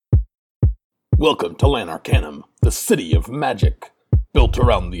Welcome to Lanarcanum, the city of magic. Built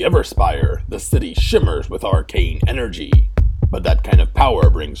around the Everspire, the city shimmers with arcane energy. But that kind of power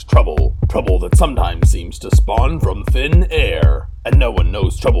brings trouble. Trouble that sometimes seems to spawn from thin air. And no one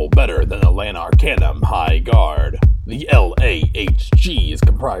knows trouble better than the Lanarcanum High Guard. The LAHG is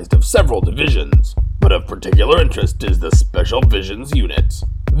comprised of several divisions, but of particular interest is the Special Visions Unit.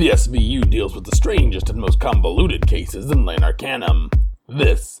 The SVU deals with the strangest and most convoluted cases in Lanarcanum.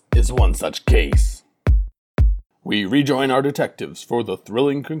 This is one such case. We rejoin our detectives for the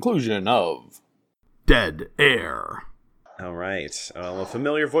thrilling conclusion of Dead Air. All right. A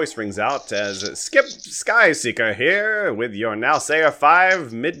familiar voice rings out as Skip Skyseeker here with your Nowsayer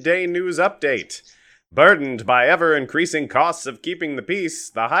 5 midday news update. Burdened by ever-increasing costs of keeping the peace,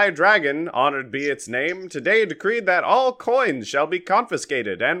 the High Dragon, honored be its name, today decreed that all coins shall be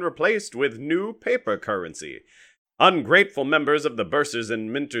confiscated and replaced with new paper currency. Ungrateful members of the Bursars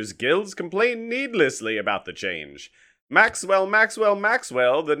and Minters guilds complain needlessly about the change. Maxwell,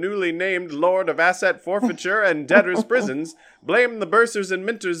 the newly named Lord of Asset Forfeiture and Debtors' Prisons, blame the Bursars and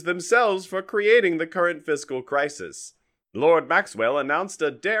Minters themselves for creating the current fiscal crisis. Lord Maxwell announced a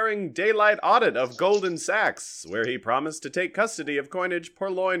daring daylight audit of Golden Sacks, where he promised to take custody of coinage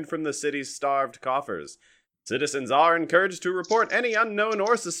purloined from the city's starved coffers. Citizens are encouraged to report any unknown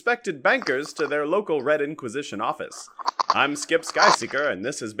or suspected bankers to their local Red Inquisition office. I'm Skip Skyseeker, and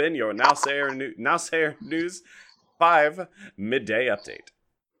this has been your Nowsayer News 5 midday update.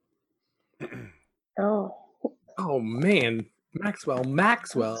 Oh man, Maxwell.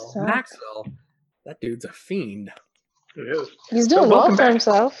 That dude's a fiend. He is. He's doing well for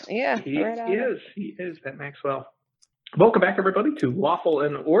himself. Yeah. He is, that Maxwell. Welcome back, everybody, to Lawful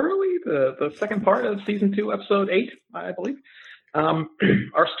and Orderly, the second part of Season 2, Episode 8, I believe. Our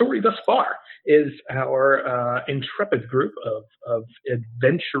story thus far is our intrepid group of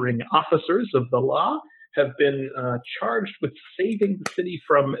adventuring officers of the law have been charged with saving the city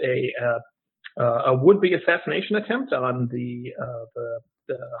from a would-be assassination attempt on the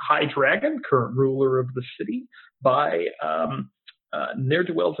High Dragon, current ruler of the city, by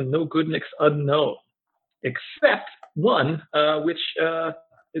ne'er-do-wells and no-goodniks unknown, except one which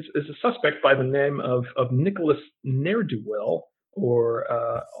is a suspect by the name of Nicholas Ne'er-do-well, or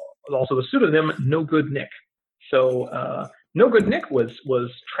also the pseudonym No Good Nick. So No Good Nick was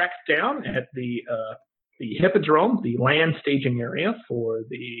tracked down at the Hippodrome, the land staging area for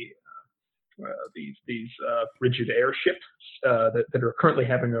these rigid airships that are currently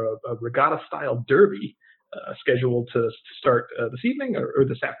having a regatta-style derby scheduled to start this evening or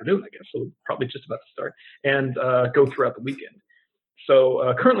this afternoon, I guess. So probably just about to start and go throughout the weekend.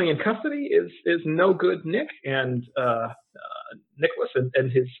 So currently in custody is No Good Nick and Nicholas and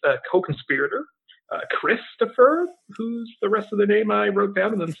his co-conspirator, Christopher, who's the rest of the name I wrote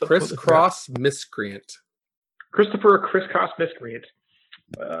down. And then Crisscross Miscreant. Christopher Crisscross Miscreant.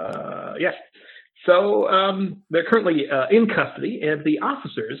 Yes. So they're currently in custody, and the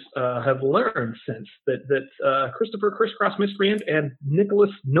officers have learned since that Christopher Crisscross Miscreant and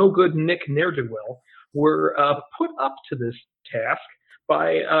Nicholas No Good Nick Ne'er-do-well were put up to this task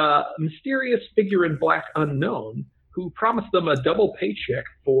by a mysterious figure in black unknown who promised them a double paycheck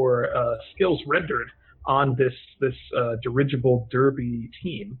for skills rendered on this dirigible derby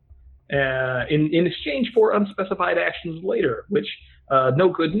team in exchange for unspecified actions later, which No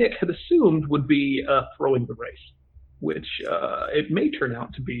Good Nick had assumed would be throwing the race, which it may turn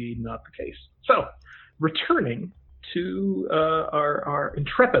out to be not the case. So, returning to our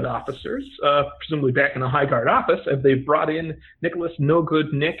intrepid officers, presumably back in the High Guard office, as they've brought in Nicholas No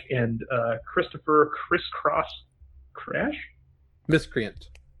Good Nick and Christopher Crisscross Miscreant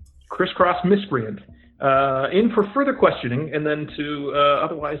in for further questioning, and then to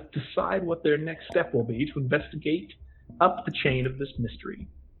otherwise decide what their next step will be to investigate up the chain of this mystery.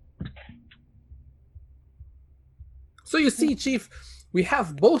 So you see, Chief, we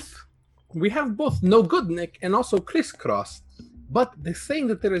have both No Good Nick and also Crisscross, but they're saying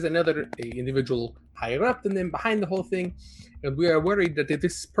that there is another individual higher up than them behind the whole thing, and we are worried that if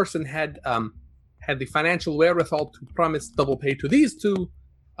this person had the financial wherewithal to promise double pay to these two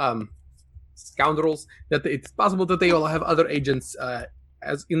scoundrels, that it's possible that they will have other agents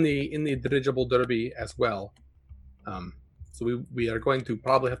as in the dirigible derby as well. So we are going to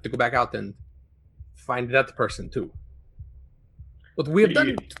probably have to go back out and find that person too. But we have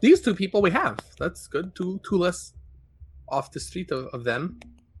done these two people. We have. That's good. Two less off the street of them.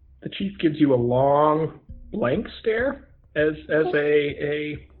 The chief gives you a long blank stare as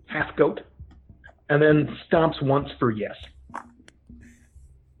a half goat, and then stomps once for yes.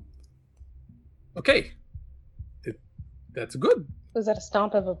 Okay. That's good. Was that a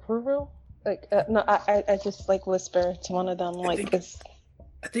stomp of approval? Like, no, I just like whisper to one of them, like,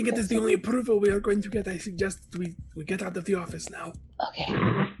 I think it is the only approval we are going to get. I suggest we get out of the office now. Okay.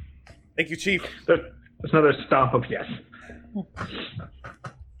 Thank you, Chief. There's another stomp of yes.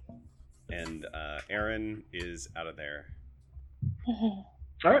 And Aaron is out of there. All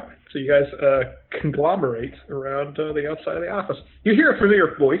right, so you guys conglomerate around the outside of the office. You hear a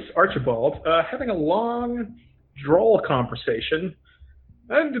familiar voice, Archibald, having a long, droll conversation.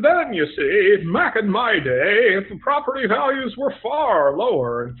 And then, you see, back in my day, the property values were far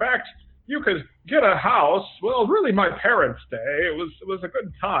lower. In fact, you could get a house, well, really my parents' day. It was a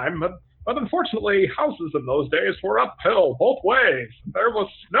good time, but unfortunately, houses in those days were uphill both ways. There was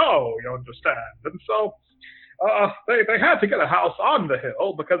snow, you understand. And so they had to get a house on the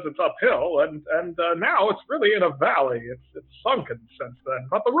hill because it's uphill, and now it's really in a valley. It's sunken since then.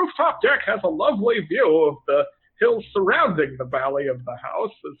 But the rooftop deck has a lovely view of the hills surrounding the valley of the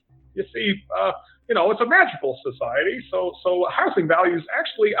house. As you see, it's a magical society, so housing values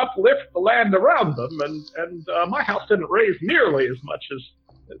actually uplift the land around them, and my house didn't raise nearly as much as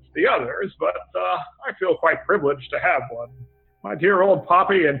the others, but I feel quite privileged to have one. My dear old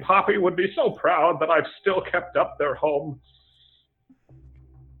Poppy and Poppy would be so proud that I've still kept up their home.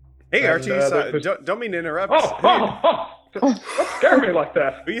 Hey, Archie, don't mean to interrupt. Don't scare me like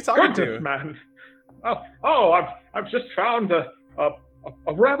that. Who are you talking to? Man. I've just found a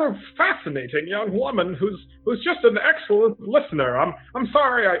rather fascinating young woman who's just an excellent listener. I'm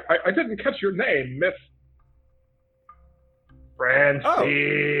sorry I didn't catch your name, Miss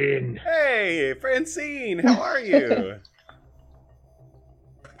Francine. Oh. Hey, Francine, how are you?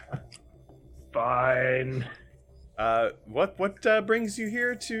 Fine. What brings you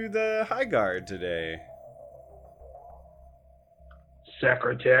here to the High Guard today?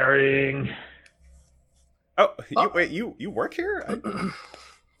 Secretarying. You work here?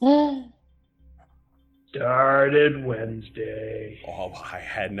 Started Wednesday. Oh, I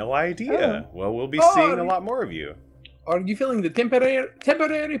had no idea. Well, we'll be seeing a lot more of you. Are you filling the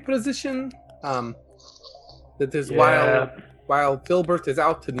temporary position? That is while Filbert is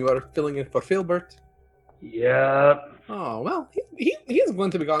out, and you are filling it for Filbert. Yeah. Oh well, he's going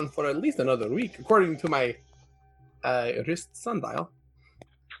to be gone for at least another week, according to my wrist sundial.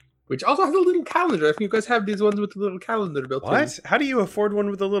 Which also has a little calendar. If you guys have these ones with a little calendar built in. What? How do you afford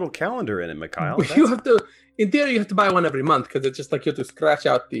one with a little calendar in it, Mikhail? You have to, in theory, you have to buy one every month because it's just like you have to scratch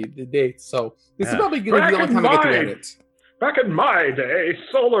out the dates. So this is probably going to be the only time I get to wear it. Back in my day,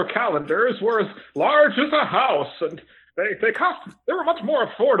 solar calendars were as large as a house, and they were much more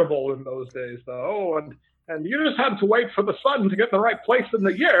affordable in those days, though. And you just had to wait for the sun to get in the right place in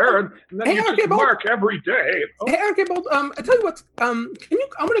the year, and then you just mark every day. Oh. Hey, Archibald, I tell you what, I'm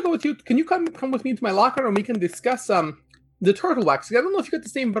going to go with you. Can you come with me to my locker and we can discuss the turtle wax? I don't know if you got the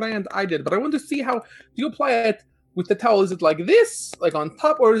same brand I did, but I want to see how you apply it with the towel. Is it like this, like on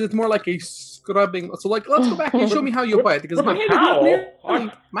top, or is it more like a scrubbing? So, like, let's go back and show me how you apply it, because my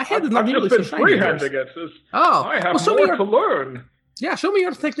head is not nearly so shiny. I have more to learn. Yeah, show me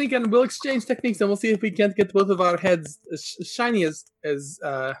your technique, and we'll exchange techniques, and we'll see if we can't get both of our heads as shiny as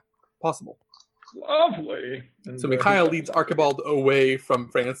possible. Lovely. So Mikhail leads Archibald away from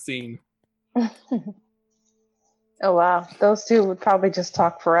Francine. Oh wow, those two would probably just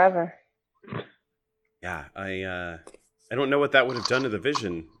talk forever. Yeah, I don't know what that would have done to the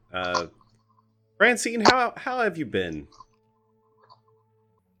vision. Francine, how have you been?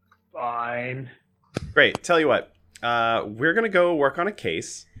 Fine. Great. Tell you what. We're gonna go work on a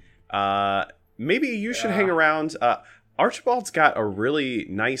case. Maybe you should hang around. Archibald's got a really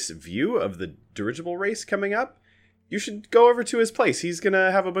nice view of the dirigible race coming up. You should go over to his place. He's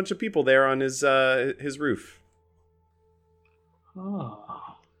gonna have a bunch of people there on his roof. Oh.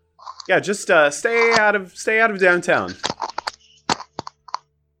 Yeah, just stay out of downtown.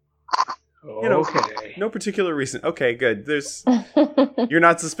 Okay. No particular reason. Okay, good. You're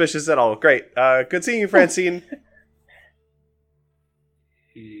not suspicious at all. Great. Good seeing you, Francine.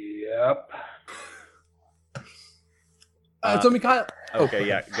 Yep. So Mikhail. Okay,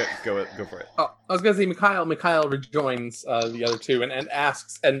 yeah, go for it. Oh, I was gonna say Mikhail rejoins the other two and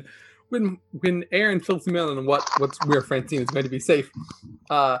asks, and when Aaron fills him in on where Francine is going to be safe,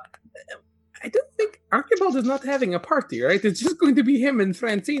 I don't think Archibald is not having a party, right? It's just going to be him and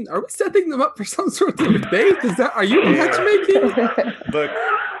Francine. Are we setting them up for some sort of date? Are you matchmaking? Look,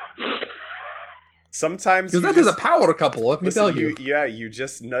 sometimes because that is a power couple. Let me tell you. You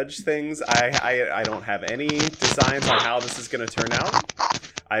just nudge things. I don't have any designs on how this is going to turn out.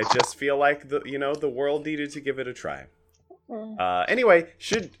 I just feel like the world needed to give it a try. Anyway,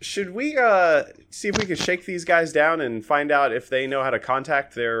 should we see if we can shake these guys down and find out if they know how to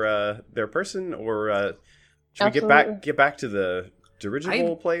contact their person, or should we get back to the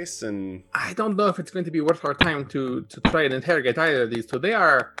dirigible place? And I don't know if it's going to be worth our time to try and interrogate either of these two. They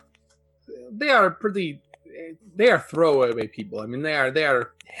are throwaway people. I mean, they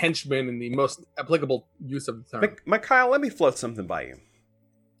are henchmen in the most applicable use of the term. Mikhail, let me float something by you.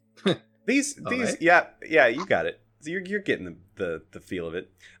 These, right. yeah, you got it. You're getting the feel of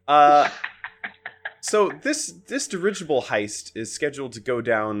it. So this dirigible heist is scheduled to go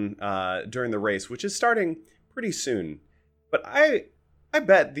down during the race, which is starting pretty soon. But I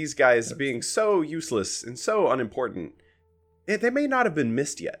bet these guys, being so useless and so unimportant, they may not have been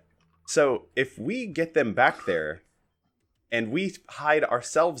missed yet. So if we get them back there and we hide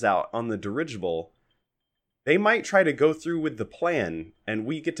ourselves out on the dirigible, they might try to go through with the plan, and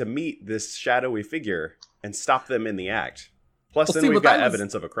we get to meet this shadowy figure and stop them in the act. Plus, then we've got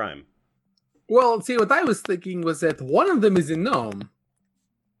evidence of a crime. Well, see, what I was thinking was that one of them is a gnome,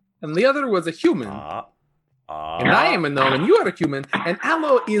 and the other was a human. And I am a gnome, and you are a human, and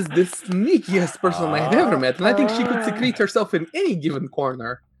Aloe is the sneakiest person I've ever met, and I think she could secrete herself in any given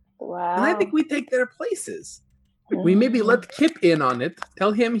corner. Wow. And I think we take their places. We maybe let Kip in on it.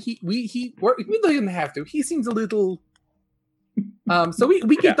 Tell him we don't even have to. He seems a little. So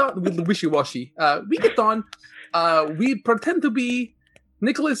we get on with the wishy-washy. We get on. We pretend to be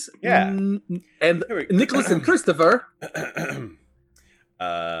Nicholas. Yeah. And Nicholas and Christopher.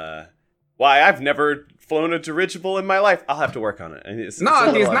 Why? I've never flown a dirigible in my life. I'll have to work on it. It's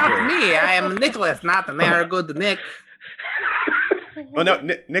not me. I am Nicholas, not the mayor. Good Nick. Well, no,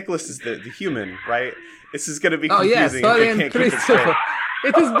 Nicholas is the human, right? This is going to be confusing. Oh, yes.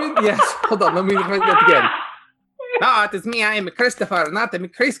 It has been, yes. Hold on, let me write that again. No, it is me. I am Christopher, not a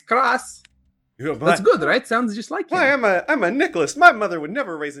crisscross. That's good, right? Sounds just like him. Why, I'm a Nicholas. My mother would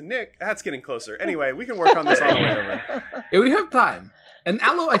never raise a Nick. That's getting closer. Anyway, we can work on this on the way over. Yeah, we have time. And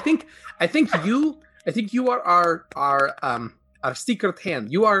Aloe, I think you are our secret hand.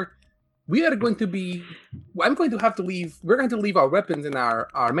 We are going to be. I'm going to have to leave. We're going to leave our weapons and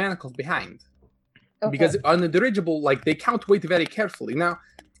our manacles behind. Okay. Because on the dirigible, they count weight very carefully. Now,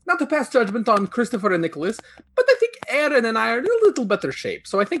 not to pass judgment on Christopher and Nicholas, but I think Aaron and I are in a little better shape.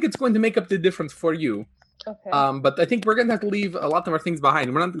 So I think it's going to make up the difference for you. Okay. But I think we're going to have to leave a lot of our things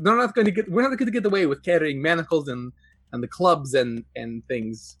behind. We're not going to get away with carrying manacles and the clubs and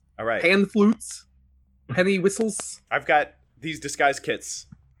things. All right. Hand flutes, penny whistles. I've got these disguise kits.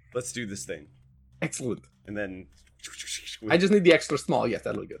 Let's do this thing. Excellent. And then I just need the extra small. Yes,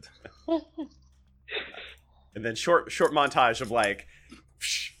 that'll be good. And then short montage of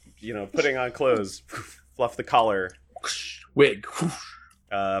putting on clothes, fluff the collar, wig,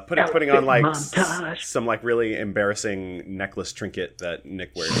 putting on some really embarrassing necklace trinket that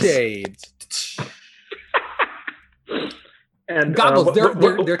Nick wears. Shades. And goggles.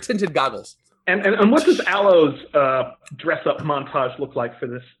 They're tinted goggles. And what does Aloe's dress up montage look like for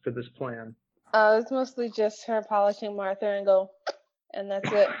this plan? It's mostly just her polishing Martha and that's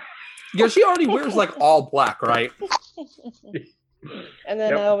it. Yeah, she already wears all black, right? And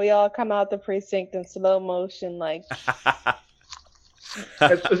then we all come out the precinct in slow motion, You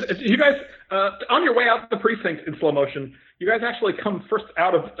guys, on your way out the precinct in slow motion, you guys actually come first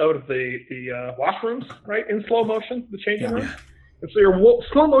out of the washrooms, right? In slow motion, the changing room. And so you're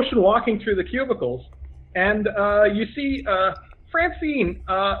slow motion walking through the cubicles, and you see Francine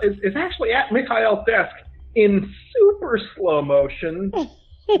is actually at Mikhail's desk in super slow motion,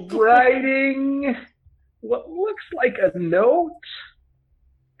 writing what looks like a note.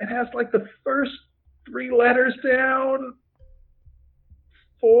 It has the first 3 letters down,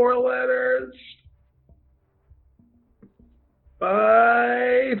 4 letters,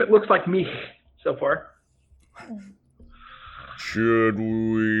 5. It looks like me so far. Should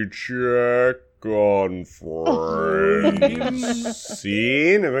we check on Francine?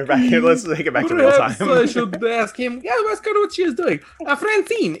 Let's take it back to real time. I should ask him. Yeah, that's kind of what she is doing.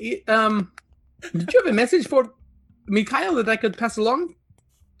 Francine, did you have a message for Mikhail that I could pass along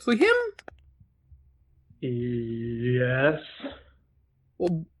to him? Yes.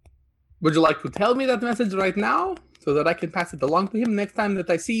 Well, would you like to tell me that message right now so that I can pass it along to him next time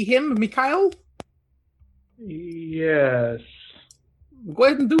that I see him, Mikhail? Yes. Go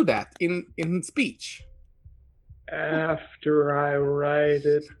ahead and do that in speech. After I write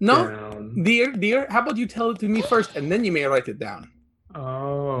it down. No, dear, how about you tell it to me first and then you may write it down.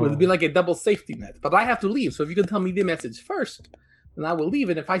 Oh. It would be like a double safety net. But I have to leave, so if you can tell me the message first, then I will leave.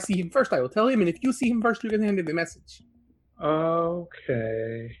 And if I see him first, I will tell him. And if you see him first, you can hand him the message.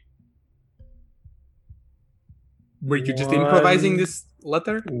 Okay. Were you just improvising this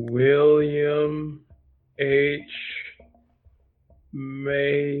letter? William H.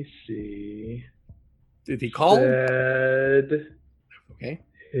 Macy. Did he call? Said Okay.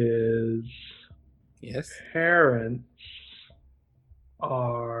 his Yes. parents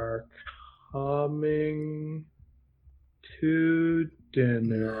are coming to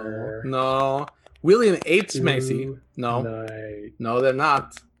dinner. No. William H. Macy. No. Tonight. No, they're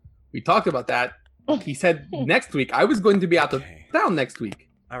not. We talked about that. He said next week. I was going to be out of town next week.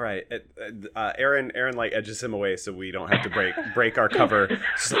 All right, Aaron like edges him away so we don't have to break our cover.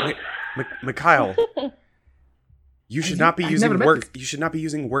 She's like, Mikhail, you should not be using work. You should not be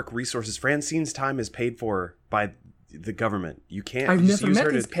using work resources. Francine's time is paid for by the government. You can't. I've never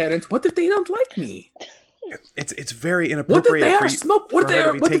met his parents. What if they don't like me? It's very inappropriate. What if they smoke? What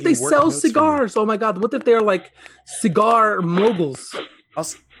if they sell cigars? Oh my God! What if they're like cigar moguls?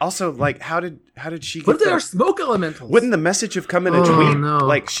 Also, like, how did she? What if they are smoke elementals? Wouldn't the message have come in a tweet? No.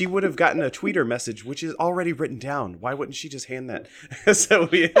 Like, she would have gotten a tweeter message, which is already written down. Why wouldn't she just hand that? So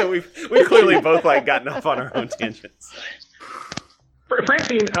we've clearly both like gotten off on our own tangents.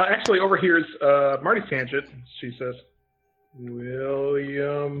 Francine actually overhears Marty's tangent. She says,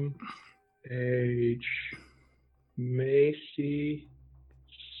 "William H. Macy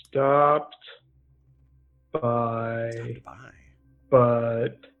stopped by.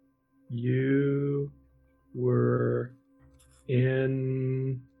 But you were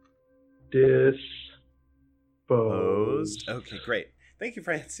indisposed. Okay, great. Thank you,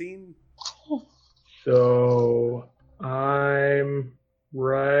 Francine. So I'm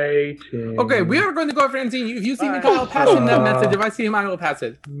writing. Okay, we are going to go, Francine. If you see Mikhail, pass him that message. If I see him, I will pass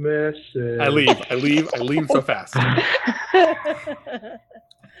it. Message. I leave so fast.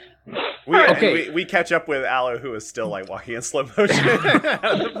 We catch up with Aloe, who is still like walking in slow motion out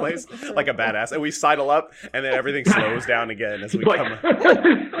of the place like a badass, and we sidle up, and then everything slows down again as we come up.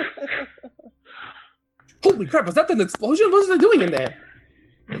 Holy crap! Was that an explosion? What was I doing in there?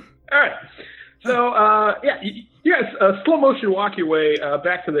 All right. So you guys slow motion walk your way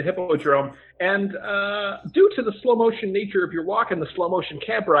back to the hippodrome, and due to the slow motion nature of your walk and the slow motion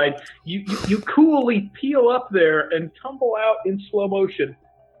cab ride, you coolly peel up there and tumble out in slow motion,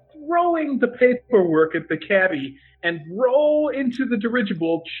 throwing the paperwork at the cabbie, and roll into the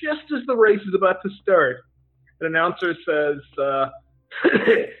dirigible just as the race is about to start. The announcer says,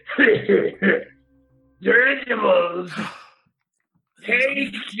 "Dirigibles,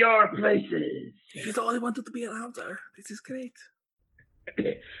 take your places." He's all I wanted to be an announcer. This is great.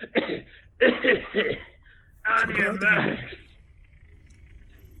 On your marks.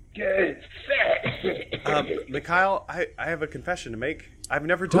 Get set. Mikhail, I have a confession to make. I've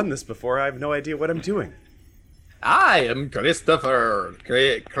never done this before. I have no idea what I'm doing. I am Christopher.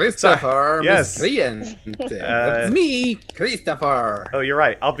 Christopher Miscreant. That's me, Christopher. Oh, you're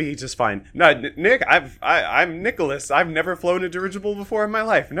right. I'll be just fine. No, Nick, I'm Nicholas. I've never flown a dirigible before in my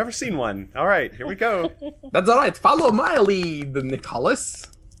life. Never seen one. All right, here we go. That's all right. Follow my lead, Nicholas.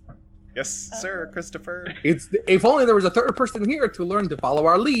 Yes, sir, Christopher. If only there was a third person here to learn to follow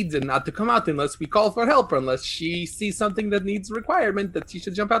our leads and not to come out unless we call for help or unless she sees something that needs requirement that she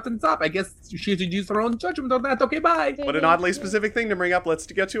should jump out and stop. I guess she should use her own judgment on that. Okay, bye. What an oddly specific thing to bring up. Let's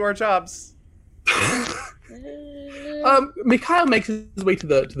get to our jobs. Mikhail makes his way to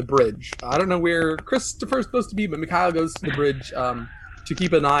the bridge. I don't know where Christopher's supposed to be, but Mikhail goes to the bridge to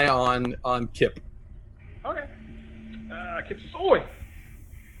keep an eye on Kip. Okay. Kip says, "Oi!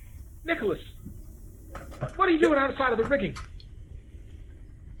 Nicholas, what are you doing outside of the rigging?"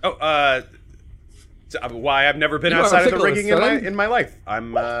 Oh, why I've never been outside of the rigging in my life.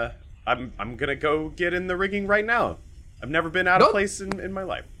 I'm gonna go get in the rigging right now. I've never been out of place in my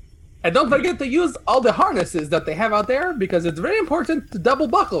life. And don't forget to use all the harnesses that they have out there because it's very important to double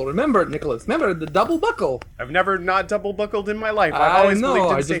buckle. Remember, Nicholas, remember the double buckle. I've never not double buckled in my life. I've always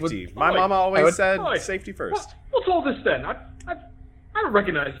believed in safety. My mama always said safety first. What's all this then? I don't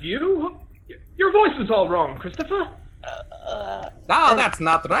recognize you. Your voice is all wrong, Christopher. No, that's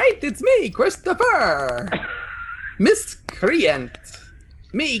not right. It's me, Christopher. Miscreant.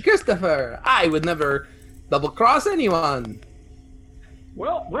 Me, Christopher. I would never double-cross anyone.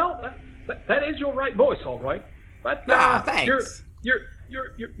 Well, that is your right voice, all right. But thanks.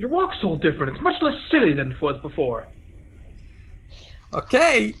 Your walk's all different. It's much less silly than it was before.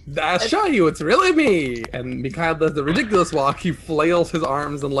 Okay, I'll show you. It's really me. And Mikhail does the ridiculous walk. He flails his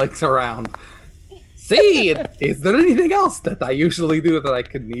arms and legs around. See, is there anything else that I usually do that I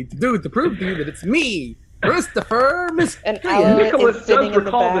could need to do to prove to you that it's me, Christopher Miscreant? Nicholas does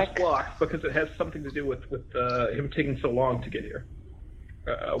recall this walk because it has something to do with him taking so long to get here.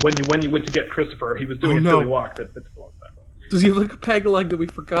 when you went to get Christopher, he was doing a silly walk that took a long time. Does he have like a peg leg that we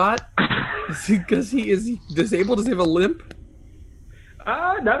forgot? Is he disabled? Does he have a limp?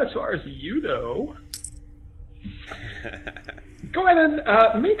 Not as far as you know. Go ahead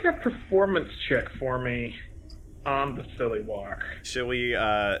and make a performance check for me on the silly walk. Should we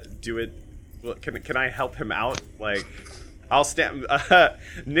do it? Well, can I help him out? Like, I'll stand.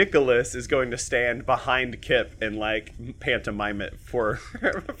 Nicholas is going to stand behind Kip and like pantomime it for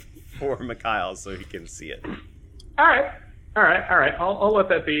Mikhail so he can see it. All right. I'll let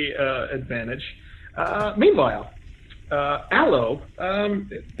that be advantage. Meanwhile, Aloe,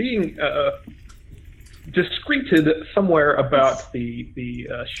 being discreted somewhere about the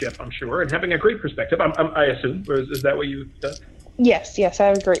ship, I'm sure, and having a great perspective. I assume, or is that what you done? Yes, I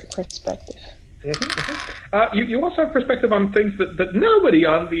have a great perspective. Mm-hmm. You also have perspective on things that nobody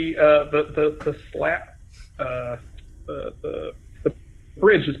on the slap the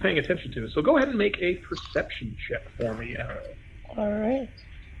bridge is paying attention to. So go ahead and make a perception check for me. All right.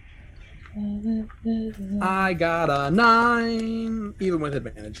 I got a 9, even with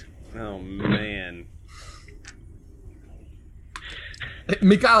advantage. Oh man.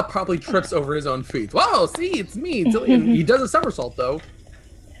 Mikhail probably trips over his own feet. Whoa, see, it's me. He does a somersault, though.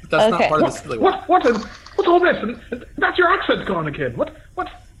 That's not part of the silly one. What's all this? And that's your accent's gone again. What?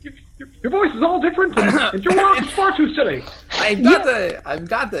 Your voice is all different, and your walk is far too silly. I've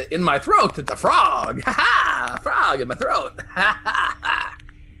got the in my throat. It's a frog. Ha ha! Frog in my throat. Ha ha ha!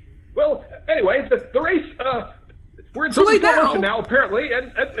 Well, anyway, the race. We're in So late now, apparently,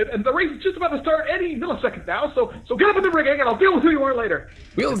 and the race is just about to start any millisecond now. So get up in the rigging, and I'll deal with who you are later.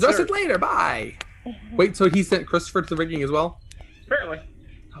 We'll address it later. Bye. Wait, so he sent Christopher to the rigging as well? Apparently.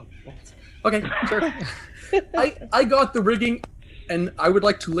 Oh, okay, sure. I got the rigging, and I would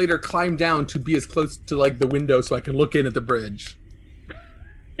like to later climb down to be as close to like the window so I can look in at the bridge.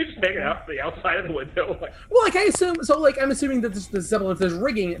 You're just making out the outside of the window. Well, like I assume, so like I'm assuming that the Zeppelin, if there's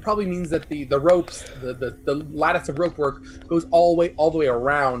rigging, it probably means that the ropes, the lattice of rope work goes all the way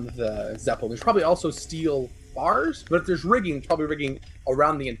around the Zeppelin. There's probably also steel bars, but if there's rigging, it's probably rigging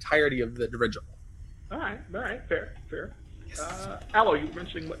around the entirety of the dirigible. All right, fair. Yes. Aloe, you were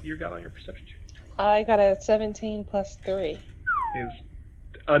mentioning what you got on your perception check. I got a 17 plus 3. Is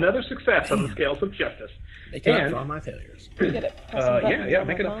another success on the scales of justice. Making up for all my failures. Make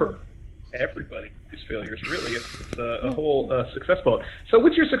it up for everybody's failures. Really, it's a whole success vote. So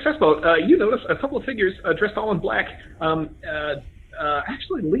with your success vote, you notice a couple of figures dressed all in black,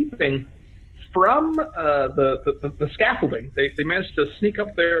 actually leaping from the scaffolding. They managed to sneak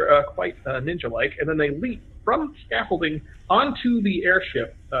up there quite ninja-like, and then they leap from scaffolding onto the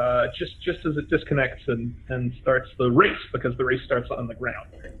airship just as it disconnects and starts the race, because the race starts on the ground.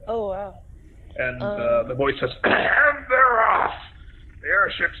 Oh, wow. And the voice says, "And they're off! The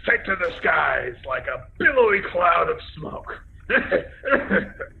airships take to the skies like a billowy cloud of smoke."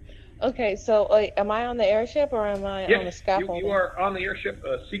 Okay, so am I on the airship or am I on the scaffolding? You are on the airship,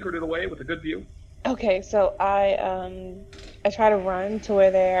 secreted away with a good view. Okay, so I try to run to where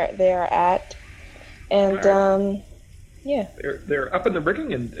they're at, and yeah. They're up in the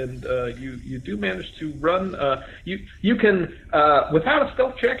rigging, and you do manage to run. You can without a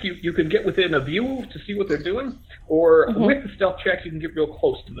stealth check, you can get within a view to see what they're doing, or with the stealth check, you can get real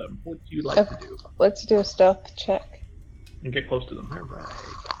close to them. What do you like to do? Let's do a stealth check. And get close to them. All right.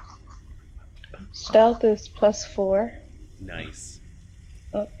 Stealth is +4. Nice.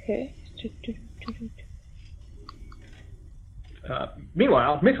 Okay.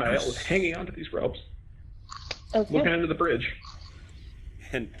 Meanwhile, Mikhail is hanging onto these ropes, looking into the bridge.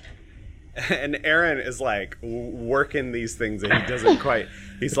 And Aaron is like working these things, and he doesn't quite.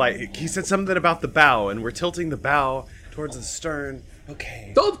 He's like, he said something about the bow, and we're tilting the bow towards the stern.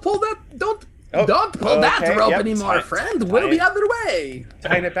 Okay. Don't pull that rope anymore, friend. We'll be out of the way.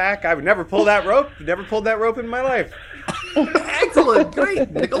 Tying it back. I would never pull that rope. Never pulled that rope in my life. Excellent, great,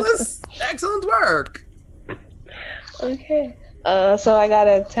 Nicholas. Excellent work. Okay. So I got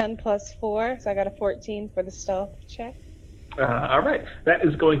a 10 plus 4, so I got a 14 for the stealth check. All right. That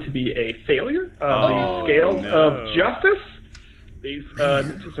is going to be a failure on the scale of justice. These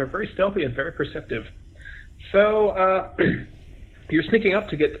ninjas are very stealthy and very perceptive. So you're sneaking up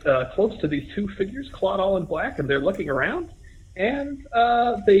to get close to these two figures, clad all in black, and they're looking around, and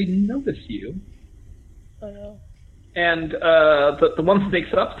they notice you. Oh, no. And the one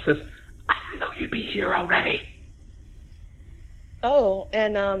sneaks up and says, "I didn't know you'd be here already." Oh,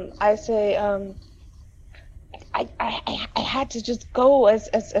 and I say, I had to just go as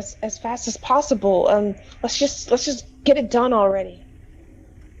fast as possible. Let's just get it done already.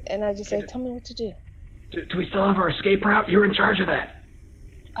 And I just say, tell me what to do. Do we still have our escape route? You're in charge of that.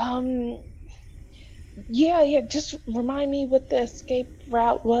 Yeah. Just remind me what the escape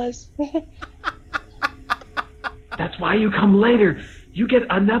route was. That's why you come later. You get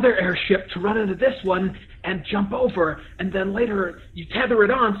another airship to run into this one and jump over, and then later you tether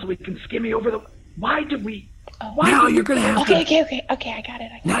it on so we can skimmy over the... Why did we... Now you're gonna have to... Okay, I got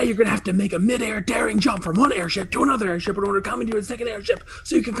it. Now you're gonna have to make a mid-air daring jump from one airship to another airship in order to come into a second airship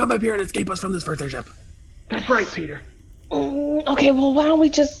so you can come up here and escape us from this first airship. That's right, Peter. Okay, well, why don't we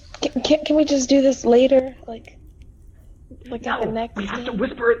just... Can we just do this later? Like at the next... we have to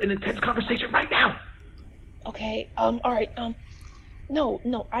whisper it in intense conversation right now. Okay, alright,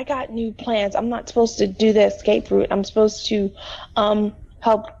 No, I got new plans. I'm not supposed to do the escape route. I'm supposed to,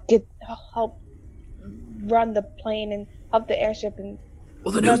 help run the plane and help the airship and...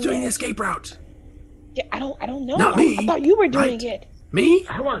 Well, then who's doing the escape route? Yeah, I don't know. Not me. I thought you were doing Right. it. Me?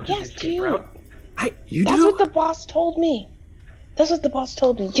 I want to do the escape you. route. You That's do? what the boss told me.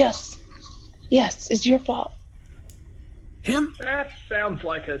 Yes, it's your fault. Him? That sounds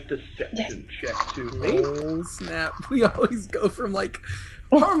like a deception check to me. Oh, snap. We always go from, like,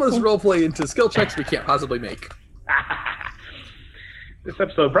 harmless roleplay into skill checks we can't possibly make. This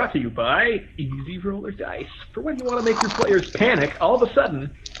episode brought to you by Easy Roller Dice. For when you want to make your players panic all of a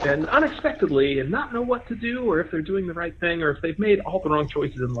sudden and unexpectedly and not know what to do or if they're doing the right thing or if they've made all the wrong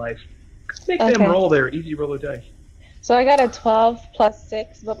choices in life. Make them roll their Easy Roller Dice. So I got a 12 plus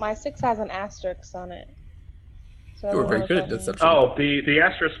 6, but my 6 has an asterisk on it. So You were very good at deception. Oh, the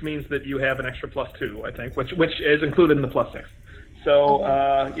asterisk means that you have an extra +2, I think, which is included in the +6. So,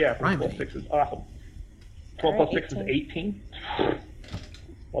 yeah, Rhyming. +6 is awesome. 12 plus 6 is 18. 18.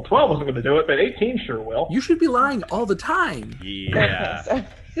 Well, 12 wasn't going to do it, but 18 sure will. You should be lying all the time. Yeah.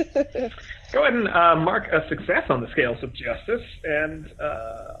 Go ahead and mark a success on the scales of justice, and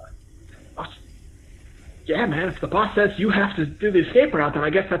yeah, man, if the boss says you have to do the escape route, then I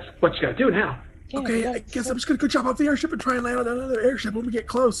guess that's what you got to do now. Okay, I guess I'm just gonna go jump off the airship and try and land on another airship when we get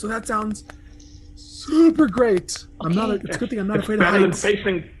close. So that sounds super great. It's a good thing I'm not afraid of heights.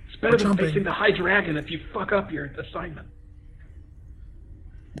 It's better than jumping. facing the high dragon if you fuck up your assignment.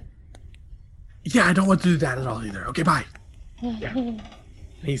 Yeah, I don't want to do that at all either. Okay, bye.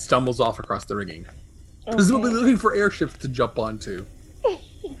 He stumbles off across the rigging. Presumably looking for airships to jump onto.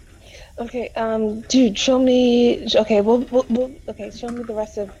 Okay, dude, show me. Okay, show me the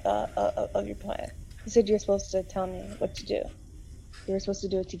rest of your plan. You said you were supposed to tell me what to do. You were supposed to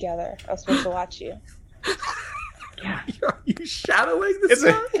do it together. I was supposed to watch you. Are you shadowing this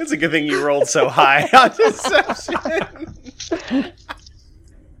guy? It's a good thing you rolled so high on deception.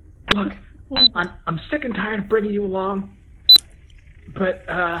 Look, I'm sick and tired of bringing you along, but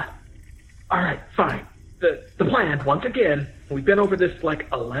all right, fine. The plan, once again, we've been over this like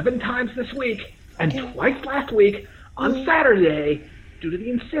 11 times this week and twice last week on Saturday, due to the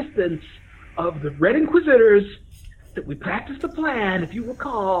insistence of the Red Inquisitors that we practice the plan. If you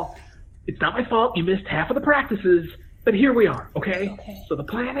recall, it's not my fault. You missed half of the practices, but here we are. Okay. So the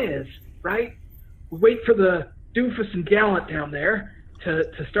plan is, right? We wait for the doofus and gallant down there to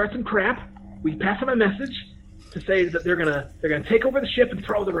start some crap. We pass them a message to say that they're gonna take over the ship and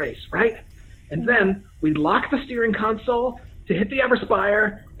throw the race, right? And then we lock the steering console to hit the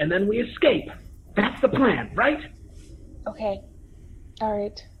Everspire, and then we escape. That's the plan, right? Okay. All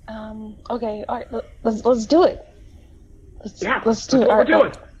right. Okay. All right. Let's do it. Let's do it. That's what we're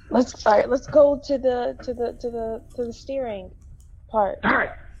doing. Let's go to the steering part. All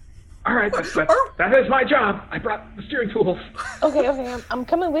right. That is my job. I brought the steering tools. Okay. I'm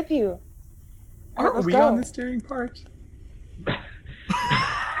coming with you. All right, Aren't let's we go. on the steering part?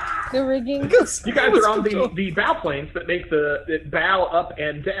 The rigging. You guys are on the bow planes that make the bow up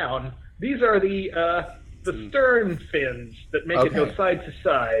and down. These are the stern fins that make it go side to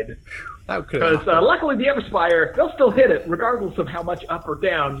side. That could Because luckily the Everspire, they'll still hit it regardless of how much up or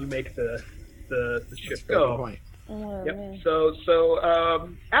down you make the ship go. Oh, Yep. man. So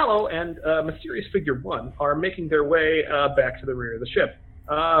Aloe and Mysterious Figure 1 are making their way back to the rear of the ship.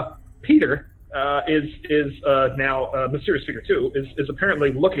 Peter is now Mysterious Figure 2 is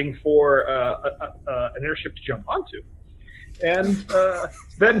apparently looking for an airship to jump onto. And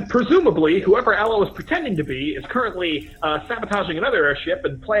then presumably whoever Aloe is pretending to be is currently sabotaging another airship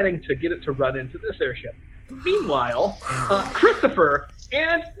and planning to get it to run into this airship. Meanwhile, Christopher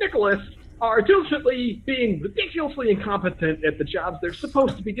and Nicholas are diligently being ridiculously incompetent at the jobs they're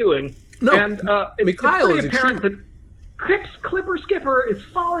supposed to be doing. No, And it's Mikhail pretty is apparent that Clipper Skipper is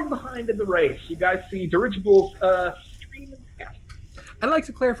falling behind in the race. You guys see dirigibles streaming past. I'd like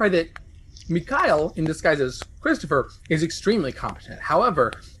to clarify that Mikhail, in disguise as Christopher, is extremely competent.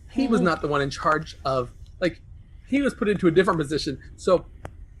 However, he was not the one in charge of, he was put into a different position. So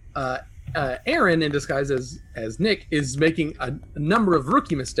Aaron, in disguise as Nick, is making a number of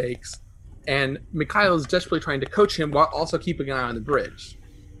rookie mistakes, and Mikhail is desperately trying to coach him while also keeping an eye on the bridge.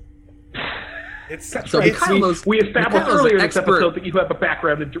 That's So right. Mikhail knows- We established Mikhail is earlier an in this expert. episode that you have a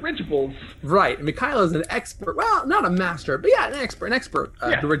background in dirigibles. Right, Mikhail is an expert. Well, not a master, but yeah, an expert Yeah,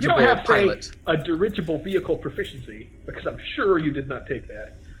 you dirigible don't have pilot. a dirigible vehicle proficiency, because I'm sure you did not take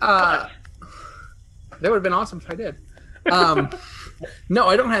that. That would have been awesome if I did. No,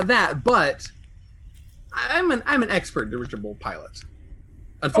 I don't have that, but I'm an expert dirigible pilot.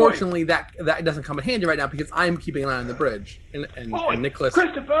 Unfortunately, that doesn't come in handy right now because I'm keeping an eye on the bridge, and Nicholas.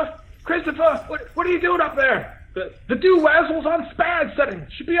 Christopher, what are you doing up there? The do-wazzle's on spaz setting.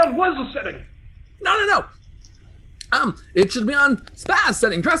 Should be on wuzzle setting. No. It should be on spaz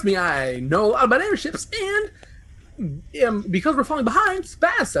setting. Trust me, I know a lot about airships, and because we're falling behind,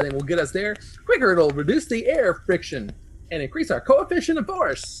 spaz setting will get us there quicker. It'll reduce the air friction and increase our coefficient of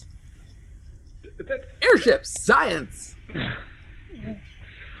force. Airships, science. I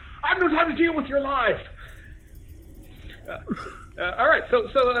have no time to deal with your life. All right, so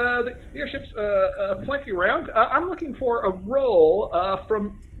the airship's flanking around. I'm looking for a roll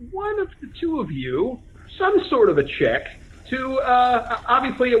from one of the two of you, some sort of a check to,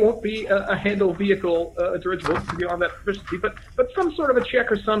 obviously it won't be a handle vehicle dirigible to be on that proficiency, but some sort of a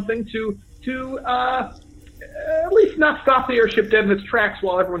check or something to at least not stop the airship dead in its tracks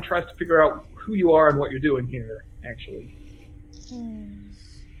while everyone tries to figure out who you are and what you're doing here, actually.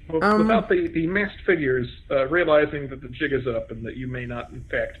 Without the masked figures realizing that the jig is up and that you may not, in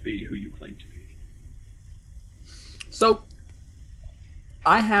fact, be who you claim to be. So,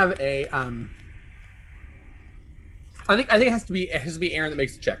 I have a I think it has to be Aaron that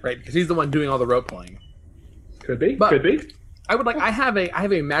makes the check, right? Because he's the one doing all the rope pulling. Could be. But Could be. I have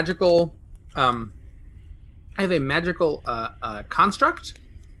a magical construct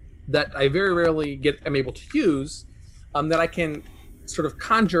that I very rarely am able to use, that I can sort of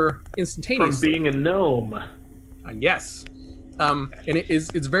conjure instantaneously. From being a gnome. Yes. And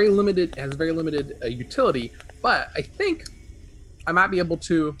it's very limited. It has very limited utility, but I think I might be able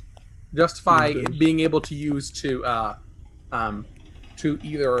to justify being able to use to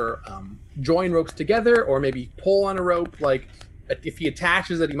either join ropes together or maybe pull on a rope. Like if he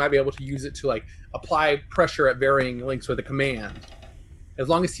attaches it, he might be able to use it to like apply pressure at varying lengths with a command. As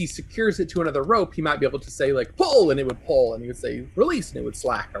long as he secures it to another rope, he might be able to say like pull, and it would pull, and he would say release, and it would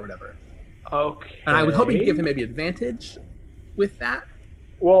slack or whatever. Okay. And I was hoping to give him maybe advantage with that.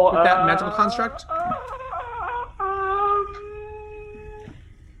 Well, with that magical construct.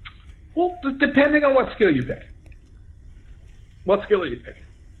 Well, depending on what skill you pick. What skill are you picking?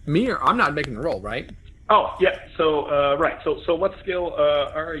 Me or I'm not making the roll, right? Oh, yeah. So, right. So what skill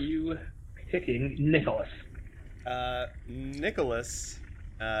are you picking, Nicholas? Nicholas,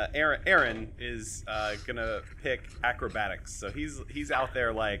 Aaron is gonna pick acrobatics. So he's out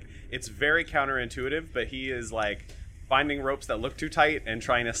there like it's very counterintuitive, but he is like finding ropes that look too tight and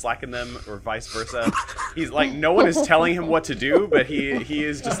trying to slacken them, or vice versa. He's like no one is telling him what to do, but he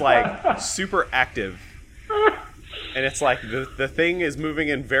is just like super active. And it's like the thing is moving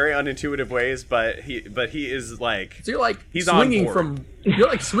in very unintuitive ways, but he is like so you're like he's swinging on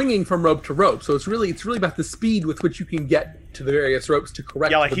board. swinging from rope to rope. So it's really about the speed with which you can get to the various ropes to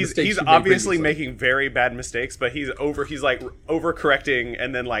correct. Yeah, like the he's mistakes you made obviously previously. making very bad mistakes, but he's like overcorrecting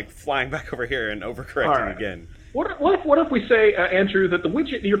and then like flying back over here and overcorrecting again. What if we say, Andrew, that the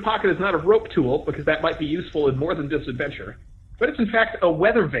widget in your pocket is not a rope tool, because that might be useful in more than this adventure, but it's in fact a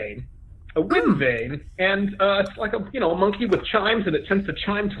weather vane. A wind vane, and it's like a monkey with chimes, and it tends to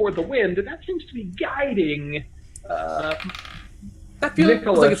chime toward the wind, and that seems to be guiding. That feels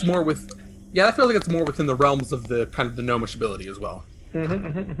Nicholas. like it's more that feels like it's more within the realms of the kind of the gnomish ability as well.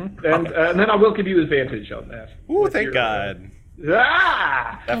 And then I will give you advantage on that. Ooh, thank God.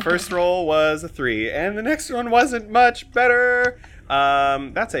 Ah! That first roll was a 3, and the next one wasn't much better.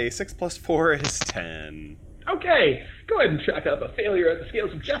 That's a 6 plus 4 is 10. Okay, go ahead and chalk up a failure at the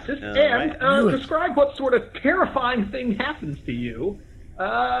scales of justice, right. and describe what sort of terrifying thing happens to you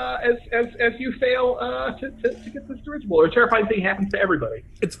as you fail to get this dirigible, or a terrifying thing happens to everybody.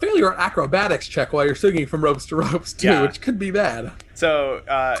 It's failure on acrobatics check while you're swinging from ropes to ropes too, Yeah. which could be bad. So,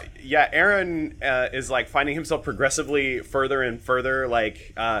 Aaron is like finding himself progressively further and further.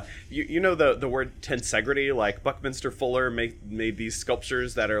 Like, you know the word tensegrity. Like Buckminster Fuller made these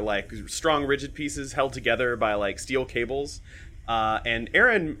sculptures that are like strong, rigid pieces held together by like steel cables. And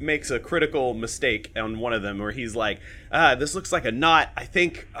Aaron makes a critical mistake on one of them where he's like, this looks like a knot. I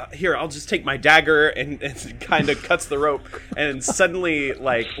think, here, I'll just take my dagger and kind of cuts the rope. And suddenly,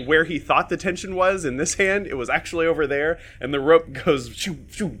 like, where he thought the tension was in this hand, it was actually over there. And the rope goes shoo,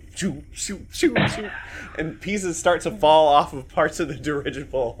 shoo, shoo, shoo, shoo, shoo. And pieces start to fall off of parts of the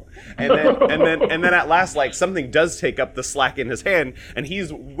dirigible. And then at last, like, something does take up the slack in his hand. And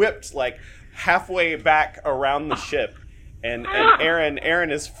he's whipped, like, halfway back around the ship. And Aaron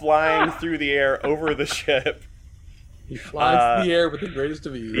is flying through the air over the ship. He flies through the air with the greatest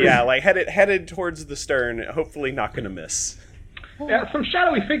of ease. Yeah, like headed towards the stern, hopefully not going to miss. Yeah, some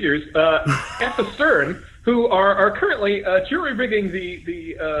shadowy figures at the stern who are currently jury-rigging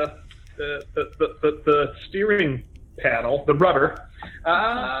the steering paddle, the rudder.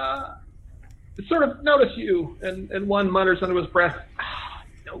 Sort of notice you, and one mutters under his breath,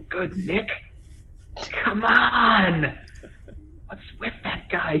 "No good, Nick. Come on. What's with that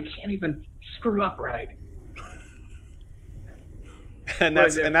guy? He can't even screw up right." And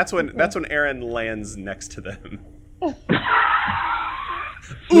that's when Aaron lands next to them.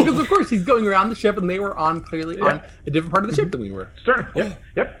 Because of course he's going around the ship, and they were clearly on a different part of the ship than we were. Stern.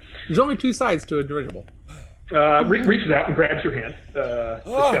 Yep. There's only two sides to a dirigible. Reaches out and grabs your hand. The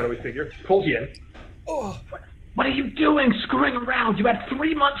shadowy figure pulls you in. What are you doing, screwing around? You had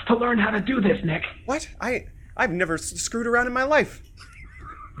 3 months to learn how to do this, Nick. What? I've never screwed around in my life.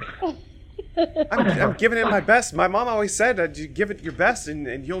 I'm giving it my best. My mom always said, you give it your best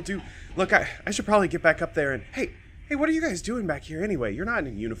and you'll do... Look, I should probably get back up there and... Hey, what are you guys doing back here anyway? You're not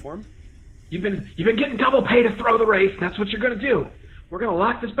in uniform. You've been getting double pay to throw the race. That's what you're going to do. We're going to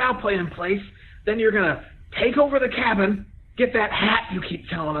lock this bow plane in place. Then you're going to take over the cabin, get that hat you keep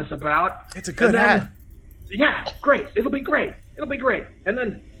telling us about. It's a good hat. Yeah, great. It'll be great. And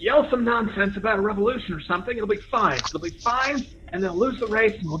then yell some nonsense about a revolution or something. It'll be fine. And they'll lose the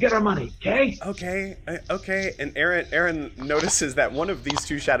race, and we'll get our money. Okay? Okay. And Aaron notices that one of these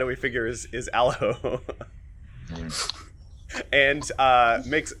two shadowy figures is Aloe, and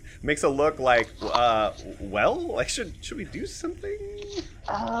makes a look like, well, like should we do something?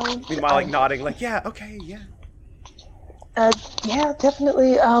 Meanwhile, like nodding, like yeah, okay, yeah. Yeah,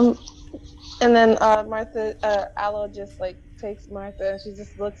 definitely. And then Martha, Aloe just like takes Martha and she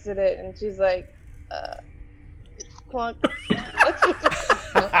just looks at it and she's like, clunk. She's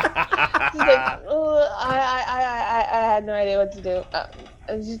like, oh, I had no idea what to do.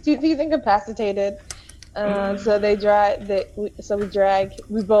 He's incapacitated. So we drag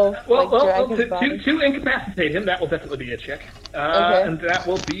his body. To incapacitate him, that will definitely be a check. Okay. And that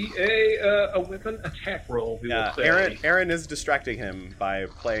will be a weapon attack roll. Aaron is distracting him by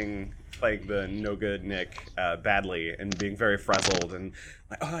playing the no good Nick badly and being very frazzled and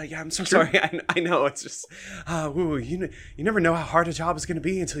like, oh yeah, I'm so sorry. I know it's just you never know how hard a job is going to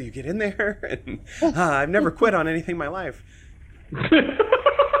be until you get in there, and I've never quit on anything in my life.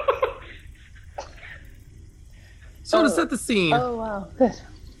 So to set the scene. Oh wow, good.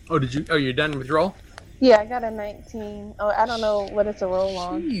 Oh, you're done with your roll? Yeah, I got a 19. Oh, I don't know what it's a roll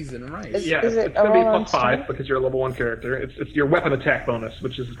on. Jeez and rice. It's going to be +5 because you're a level 1 character. It's your weapon attack bonus,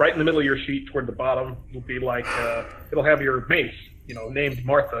 which is right in the middle of your sheet toward the bottom. It'll be like, it'll have your mace, named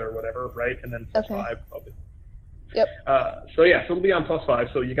Martha or whatever, right? And then +5 probably. Yep. So it'll be on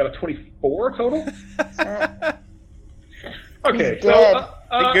 +5. So you got a 24 total? Okay, so...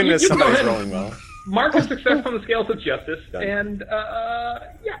 thank goodness somebody's rolling well. Mark a success on the scales of justice, and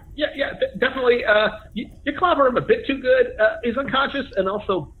definitely, you clobber him a bit too good. He's unconscious and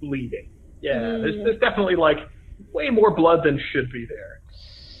also bleeding. Yeah, there's definitely like way more blood than should be there.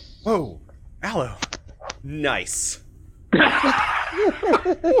 Whoa, Aloe, nice. And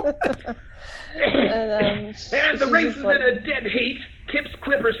the race is in a dead heat. Kip's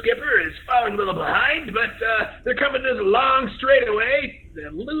Clipper Skipper is falling a little behind, but they're coming this long straightaway.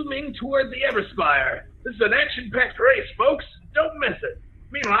 They're looming toward the Everspire. This is an action-packed race, folks. Don't miss it.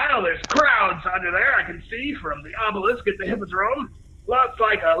 Meanwhile, there's crowds under there I can see from the obelisk at the Hippodrome. Looks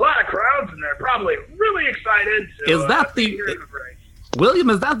like a lot of crowds, and they're probably really excited to is that the hear the race. William,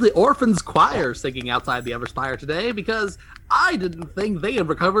 is that the Orphans Choir singing outside the Everspire today? Because I didn't think they had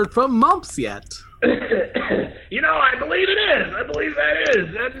recovered from mumps yet. I believe it is. I believe that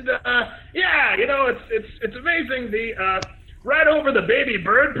is. And, it's amazing. The, right over the Baby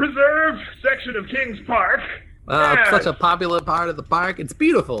Bird Preserve section of Kings Park. Such a popular part of the park. It's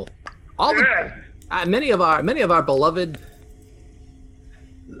beautiful. Many of our beloved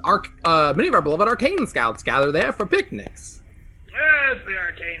arcane scouts gather there for picnics. Yes, the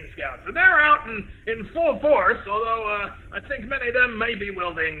Arcane Scouts. And they're out in full force, although I think many of them may be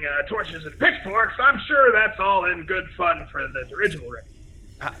wielding torches and pitchforks. I'm sure that's all in good fun for the dirigible race.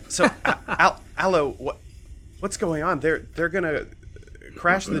 Allo, what's going on? They're gonna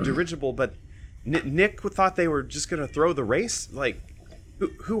crash the dirigible, but Nick thought they were just gonna throw the race? Like,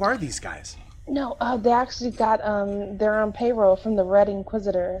 who are these guys? No, they actually got their own payroll from the Red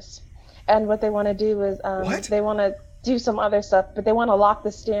Inquisitors. And what they want to do is they want to do some other stuff, but they want to lock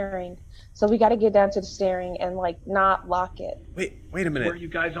the steering. So we got to get down to the steering and not lock it. Wait a minute. Where you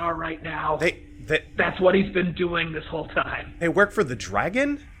guys are right now. That's what he's been doing this whole time. They work for the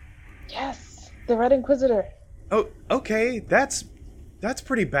dragon? Yes, the Red Inquisitor. Oh, okay. That's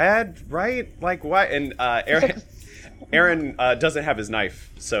pretty bad, right? Like what? And Aaron doesn't have his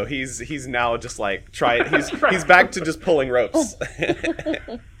knife, so he's now just like he's back to just pulling ropes.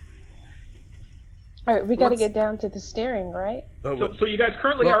 All right, we got to get down to the steering, right? So you guys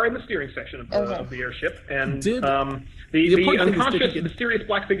currently are in the steering section of the airship, and the unconscious, mysterious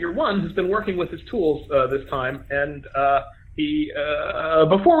black figure 1 has been working with his tools this time, and he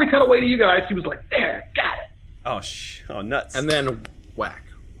before we cut away to you guys, he was like, "There, got it." Oh, nuts! And then whack.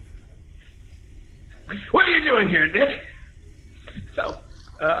 What are you doing here, Nick? So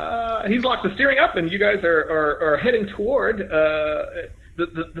he's locked the steering up, and you guys are heading toward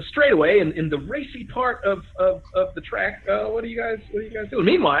the straightaway in the racy part of the track. What are you guys doing?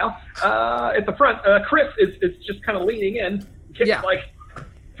 Meanwhile, at the front, Chris is just kind of leaning in. Kip's like,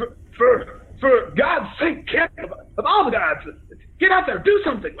 for God's sake, Kip, of all the gods, get out there, do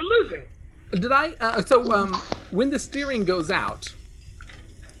something. We're losing. Did I? When the steering goes out,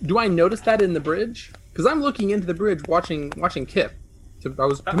 do I notice that in the bridge? Because I'm looking into the bridge, watching Kip. I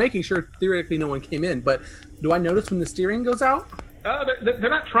was making sure theoretically no one came in, but do I notice when the steering goes out? They're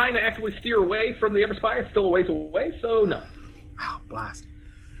not trying to actively steer away from the Everspire. It's still a ways away, so no. Oh, blast.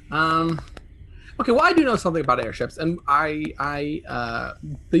 Okay, well, I do know something about airships, and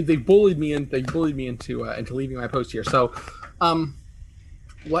they bullied me into leaving my post here. So,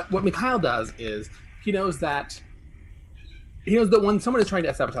 what Mikhail does is he knows that when someone is trying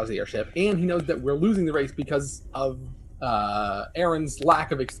to sabotage the airship, and he knows that we're losing the race because of Aaron's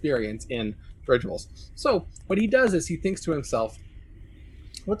lack of experience in dirigibles. So what he does is he thinks to himself,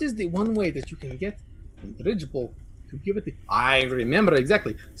 what is the one way that you can get a dirigible to give it I remember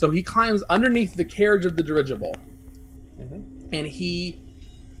exactly. So he climbs underneath the carriage of the dirigible, and he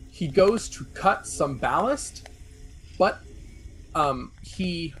goes to cut some ballast, but let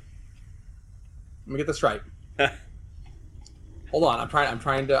me get this right. Hold on, I'm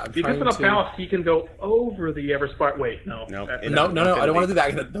trying to. If he gets enough ballast, he can go over the Everspire. Wait, no. No, I don't want to do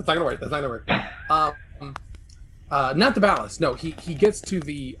that. That's not gonna work. Not the ballast. No, he gets to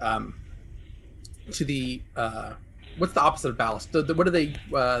the what's the opposite of ballast? What are they?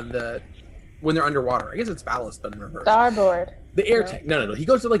 When they're underwater, I guess it's ballast, but in reverse. Starboard. The air tank. No. He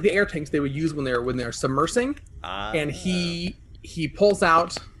goes to the air tanks they would use when they're submersing, and he pulls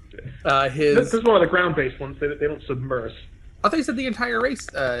out his. This is one of the ground-based ones. They don't submerse. I thought you said the entire race.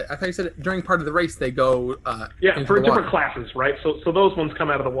 I thought you said during part of the race they go. For different classes, right? So those ones come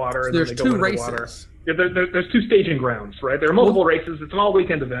out of the water, and there's then they go two into races. the water. Yeah, there's two staging grounds, right? There are multiple races. It's an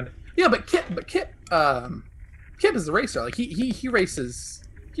all-weekend event. Yeah, but Kip is the racer. Like he races.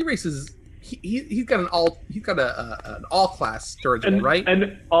 He's got an all-class dirigible, right?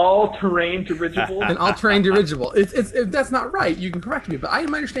 An all-terrain dirigible. An all-terrain dirigible. It's if that's not right, you can correct me. But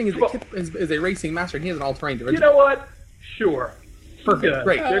my understanding is that Kip is a racing master, and he has an all-terrain dirigible. You know what? Sure. Perfect. Yeah.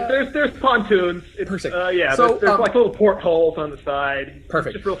 Great. There's pontoons. Perfect. So, there's like little portholes on the side.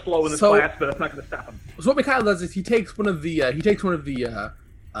 Perfect. It's just real slow in this class, but that's not going to stop him. So what Mikhail does is he takes one of the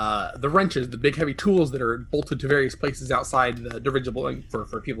wrenches, the big heavy tools that are bolted to various places outside the dirigible, and for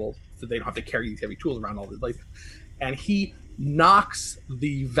people so they don't have to carry these heavy tools around all the places, and he knocks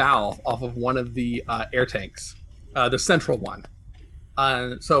the valve off of one of the air tanks, the central one.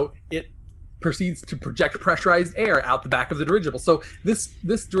 So it proceeds to project pressurized air out the back of the dirigible. So this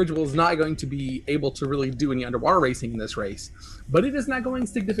dirigible is not going to be able to really do any underwater racing in this race, but it is not going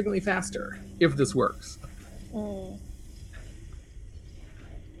significantly faster if this works. Nope,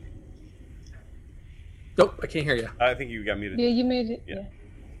 I can't hear you. I think you got muted. Yeah, you made it. Yeah.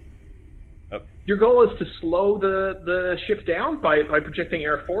 Your goal is to slow the ship down by projecting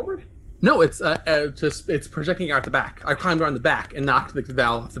air forward? No, it's projecting air out the back. I climbed around the back and knocked the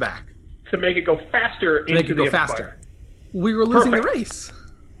valve off the back. To make it go faster into the Everspire. We were losing the race.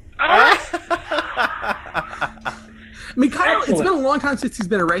 Mikhail, it's been a long time since he's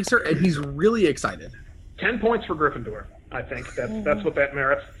been a racer, and he's really excited. 10 points for Gryffindor. I think that's what that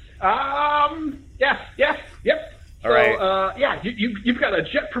merits. Yes, yep. All right. You've got a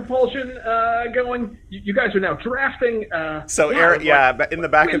jet propulsion going. You guys are now drafting. Aaron, in the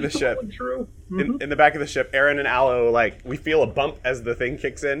back of the ship, Mm-hmm. in the back of the ship, Aaron and Aloe, like, we feel a bump as the thing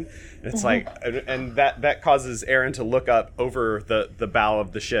kicks in, and it's like, and that causes Aaron to look up over the bow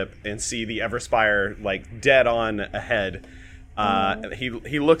of the ship and see the Everspire like dead on ahead.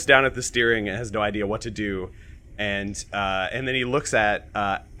 He looks down at the steering and has no idea what to do, and then he looks at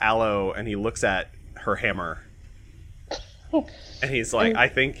Aloe and he looks at her hammer. And he's like, I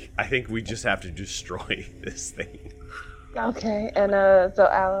think we just have to destroy this thing. Okay, and so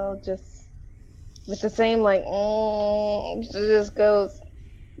Aloe just with the same like just goes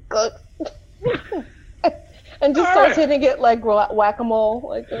and just starts hitting it like whack-a-mole,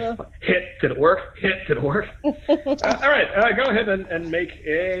 like hit. Did it work? Hit. Did it work? All right, go ahead and make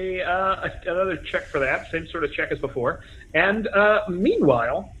another check for that. Same sort of check as before. And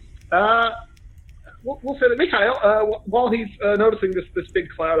meanwhile, we'll say that Mikhail, while he's noticing this big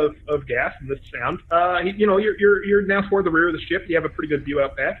cloud of gas and this sound, you're now toward the rear of the ship. You have a pretty good view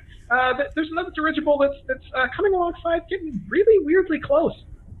out back. There's another dirigible that's coming alongside, getting really weirdly close.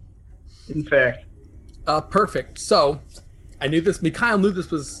 In fact. Perfect. So, I knew this. Mikhail knew this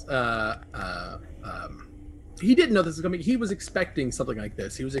was. He didn't know this was coming. He was expecting something like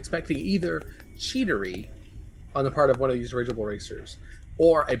this. He was expecting either cheatery on the part of one of these dirigible racers,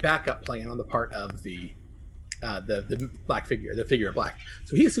 or a backup plan on the part of the black figure, the figure of black.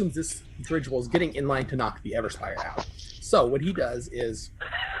 So he assumes this dirigible is getting in line to knock the Everspire out. So what he does is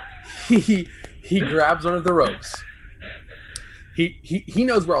he grabs one of the ropes. He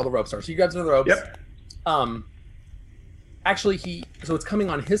knows where all the ropes are. So he grabs one of the ropes. Yep. Actually, so it's coming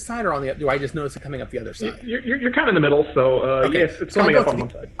on his side or on the? Do I just notice it coming up the other side? You're kind of in the middle, so Okay. yes, it's coming up on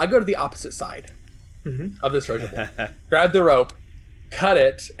one side. I go to the opposite side of this dirigible, grab the rope, cut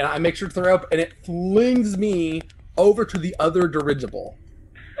it, and I make sure it's the rope, and it flings me over to the other dirigible.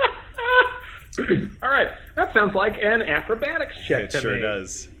 All right, that sounds like an acrobatics check. It sure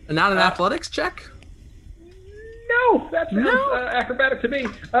does. And not an athletics check? No, that sounds acrobatic to me.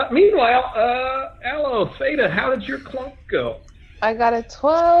 Meanwhile, Aloe, Seda, how did your clunk go? I got a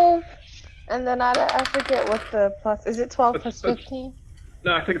 12, and then I forget what the plus is. It 12 plus 15?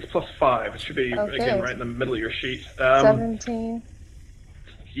 No, I think it's plus 5. It should be again right in the middle of your sheet. 17.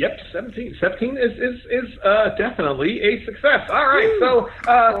 Yep, 17. 17 is definitely a success. All right, so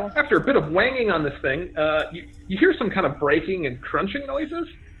after a bit of wanging on this thing, you hear some kind of breaking and crunching noises.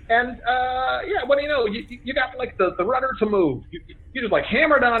 And, what do you know? You got, like, the rudder to move. You just, like,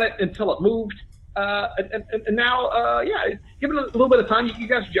 hammered on it until it moved. And now, given a little bit of time, you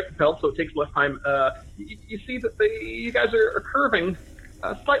guys are jet propelled, so it takes less time. You see that you guys are curving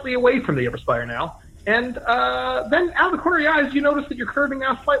slightly away from the Everspire now. And then out of the corner of your eyes, you notice that you're curving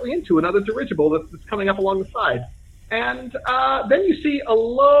now slightly into another dirigible that's coming up along the side. And then you see a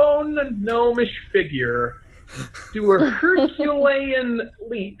lone gnomish figure do a Herculean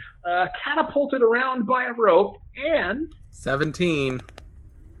leap, catapulted around by a rope, and 17.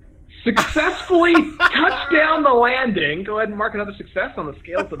 Successfully touch down the landing. Go ahead and mark another success on the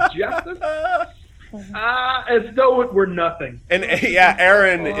scales of justice. As though it were nothing. And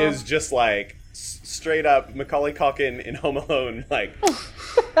Aaron is just like straight up Macaulay Culkin in Home Alone, like.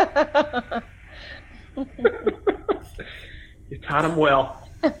 You taught him well.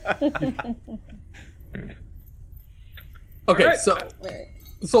 Okay, right. so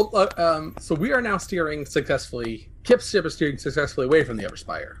we are now steering successfully. Kip's ship is steering successfully away from the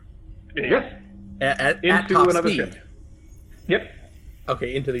Everspire. Yes. At Into top another speed. ship. Yep.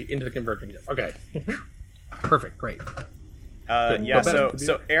 Okay, into the converging ship. Okay. Perfect. Great.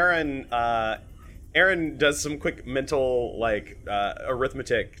 So Aaron does some quick mental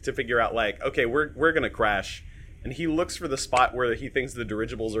arithmetic to figure out okay, we're gonna crash, and he looks for the spot where he thinks the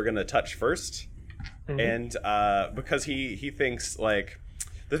dirigibles are gonna touch first. And because he thinks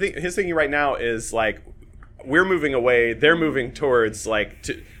his thinking right now is we're moving away, they're moving towards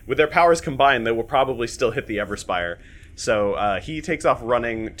with their powers combined, they will probably still hit the Everspire. So he takes off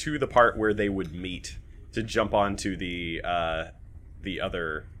running to the part where they would meet to jump onto the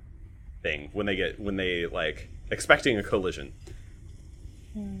other thing when they expecting a collision.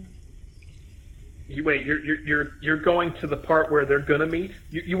 Wait, you're going to the part where they're gonna meet?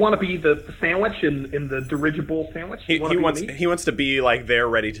 You want to be the sandwich in the dirigible sandwich? He wants to be there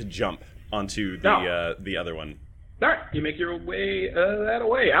ready to jump onto the other one. All right, you make your way that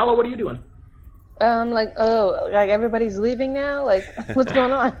way. Aloe, what are you doing? Everybody's leaving now? What's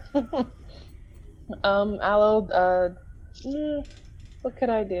going on? Aloe, what could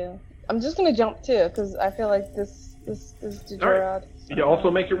I do? I'm just gonna jump too, because I feel like this this All right. Gerard. You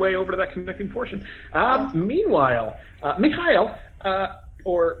also make your way over to that connecting portion. Meanwhile, Mikhail,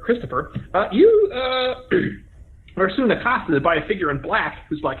 or Christopher, you are soon accosted by a figure in black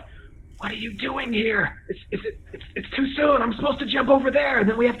who's like, "What are you doing here? It's too soon. I'm supposed to jump over there, and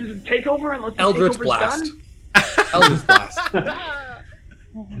then we have to take over unless the Eldritch takeover's Blast. done?" Eldritch Blast.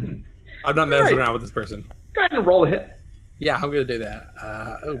 I'm not messing Right. around with this person. Go ahead and roll a hit. Yeah, I'm gonna do that.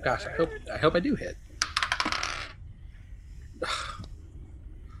 Oh gosh, I hope I do hit.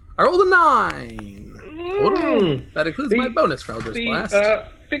 I rolled a 9. Total. That includes my bonus for Eldritch Blast. The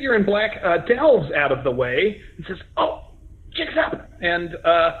figure in black delves out of the way and says, "Oh, jigs up!" and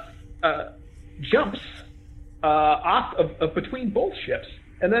jumps off of between both ships,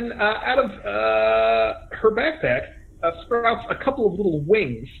 and then out of her backpack sprouts a couple of little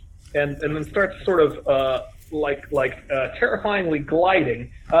wings, and then starts sort of terrifyingly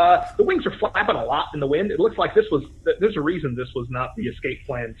gliding. The wings are flapping a lot in the wind. It looks like there's a reason this was not the escape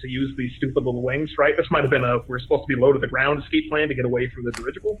plan to use these stupid little wings, right? This might have been we're supposed to be low to the ground escape plan to get away from the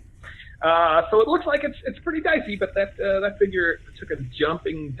dirigible. So it looks like it's pretty dicey, but that figure took a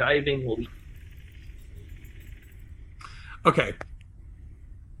jumping, diving leap. Okay.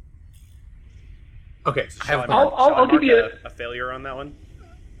 I'll give you a failure on that one.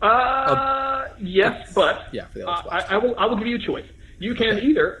 Yes, but yeah, for the I will give you a choice. You can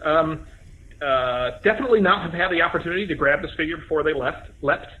either definitely not have had the opportunity to grab this figure before they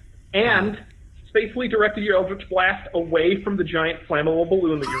leapt, and safely directed your Eldritch Blast away from the giant flammable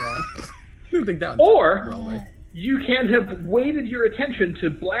balloon that you're on. Or you can have weighted your attention to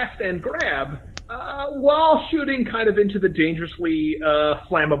blast and grab while shooting kind of into the dangerously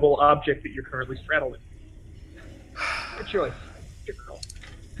flammable object that you're currently straddling. Good choice. Good call.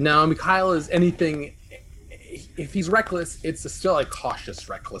 No, Mikhail is anything. If he's reckless, it's still a cautious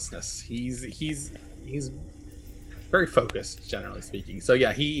recklessness. He's very focused, generally speaking. So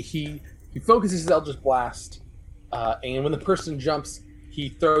yeah, he focuses his Eldritch Blast, and when the person jumps, he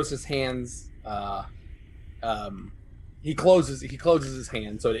throws his hands. He closes his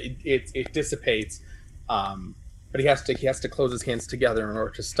hand so it dissipates. But he has to close his hands together in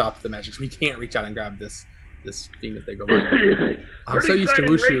order to stop the magic. So he can't reach out and grab this thing that they go by. I'm so used to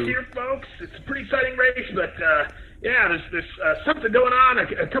Pretty exciting Wushu. race here, folks. It's a pretty exciting race, but yeah, there's something going on.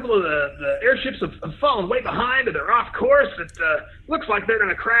 A couple of the airships have fallen way behind, and they're off course. It looks like they're going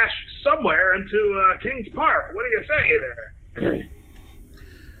to crash somewhere into Kings Park. What do you say there?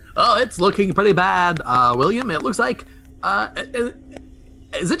 Oh, it's looking pretty bad, William. It looks like.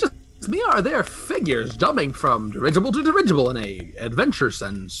 Is it just me, or are there figures jumping from dirigible to dirigible in a adventurous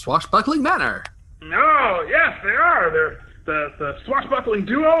and swashbuckling manner? No, yes, they are. They're the swashbuckling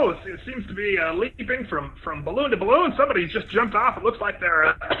duo. It seems to be leaping from balloon to balloon. Somebody's just jumped off. It looks like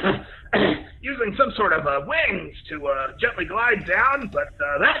they're using some sort of wings to gently glide down. But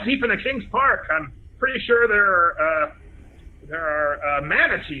that deep into Kings Park, I'm pretty sure there are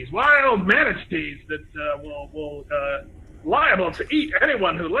manatees, wild manatees that will liable to eat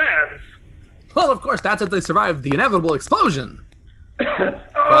anyone who lands. Well, of course, that's if they survived the inevitable explosion.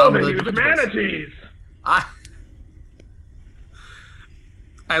 Oh, the huge manatees! I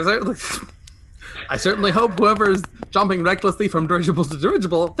certainly hope whoever's jumping recklessly from dirigible to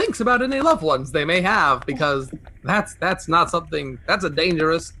dirigible thinks about any loved ones they may have, because that's not something. That's a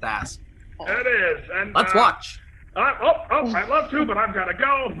dangerous task. It is. And let's watch. I'd love to, but I've got to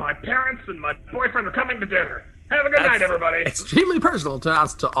go. My parents and my boyfriend are coming to dinner. Have a good night, everybody. Extremely personal to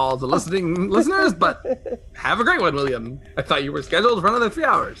announce to all the listening listeners, but have a great one, William. I thought you were scheduled for another 3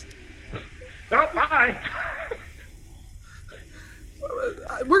 hours. Oh, bye.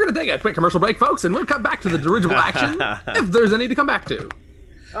 We're going to take a quick commercial break, folks, and we'll come back to the dirigible action if there's any to come back to.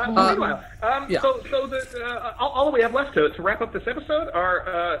 Meanwhile, so all we have left to wrap up this episode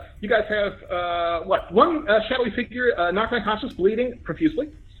are you guys have one shadowy figure knocked unconscious, bleeding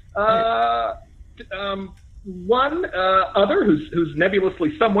profusely. One other who's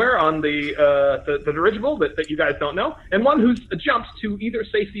nebulously somewhere on the dirigible that you guys don't know, and one who's jumped to either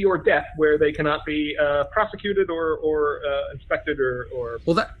safety or death, where they cannot be prosecuted or inspected or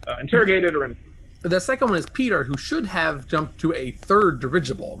interrogated or anything. The second one is Peter, who should have jumped to a third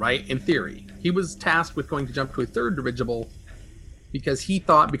dirigible, right? In theory, he was tasked with going to jump to a third dirigible because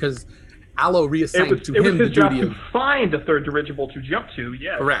Allo reassigned to him the duty of find a third dirigible to jump to.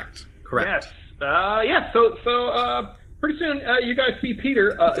 Yes. Correct. Yes. So pretty soon you guys see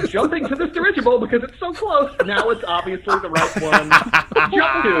Peter jumping to this dirigible because it's so close. Now it's obviously the right one to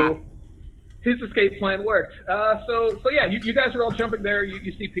jump to. His escape plan worked. So yeah, you guys are all jumping there.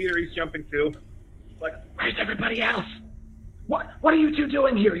 You see Peter, he's jumping too. Like, where's everybody else? What are you two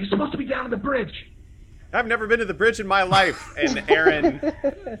doing here? You're supposed to be down on the bridge. I've never been to the bridge in my life. And Aaron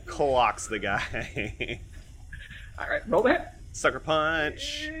clocks the guy. All right, roll that. Sucker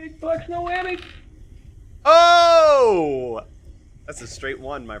punch. Big bucks, no whammy. Oh! That's a straight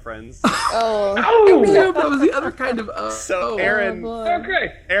 1, my friends. I Oh, knew that was the other kind of. So Aaron,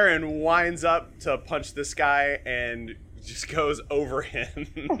 okay. Aaron winds up to punch this guy and just goes over him.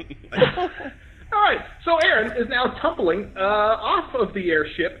 All right, so Aaron is now tumbling off of the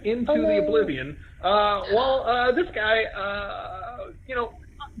airship into the oblivion, while this guy,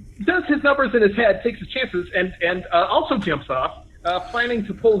 does his numbers in his head, takes his chances, and also jumps off, planning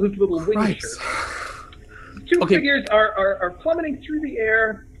to pull his little wing shirt. Two figures are plummeting through the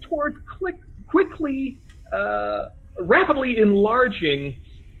air towards quickly, rapidly enlarging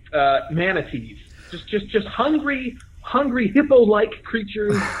manatees. Just hungry hippo-like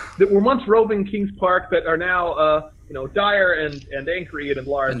creatures that were once roving Kings Park that are now, dire and angry and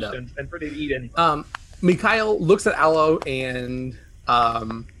enlarged and ready to eat anything. Mikhail looks at Aloe and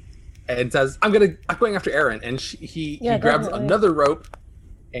says, "I'm going after Aaron," and he grabs another rope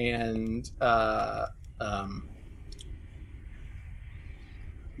and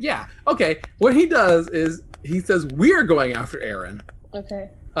what he does is he says, "We're going after Aaron." Okay.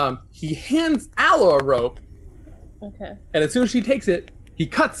 He hands Aloe a rope. Okay. And as soon as she takes it, he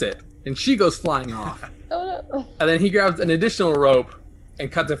cuts it, and she goes flying off. Oh no. And then he grabs an additional rope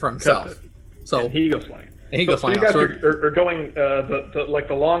and cuts it for himself. So and he goes flying. So you guys are going the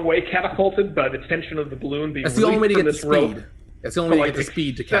long way, catapulted by the tension of the balloon being that's the only way to get the this rope. speed. That's the only way to get the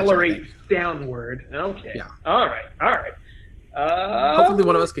speed to catch it. Accelerate downward. Okay. Yeah. All right. Hopefully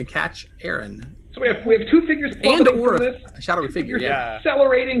one of us can catch Aaron. So we have two figures plummeting from this. A shadowy figure, yeah.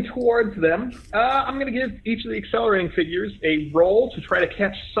 Accelerating towards them. I'm going to give each of the accelerating figures a roll to try to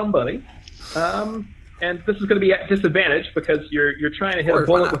catch somebody. And this is going to be at disadvantage because you're trying to hit a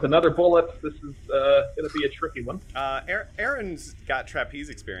bullet with another bullet. This is going to be a tricky one. Aaron's got trapeze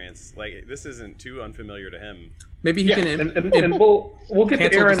experience. Like, this isn't too unfamiliar to him. Maybe he can. And we'll get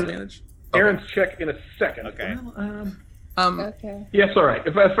to Aaron's check in a second. Okay. Okay. Yes, all right.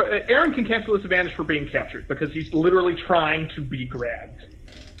 If Aaron can cancel disadvantage for being captured because he's literally trying to be grabbed.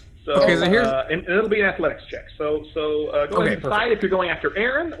 So, and it'll be an athletics check. So go ahead and decide if you're going after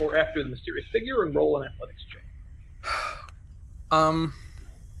Aaron or after the mysterious figure, and roll an athletics check. I'm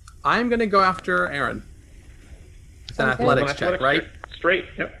gonna go after Aaron. It's an athletics check, right? Straight.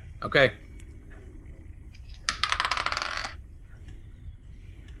 Yep. Okay.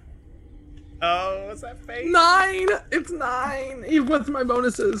 Oh, what's that face? 9! It's 9! Even with my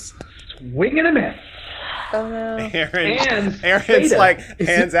bonuses. Swing and a miss. Oh no. Aaron's Seda. like,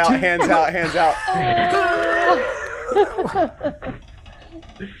 hands out.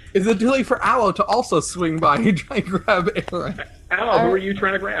 Is it too late for Aloe to also swing by and try and grab Aaron? Aloe, who are you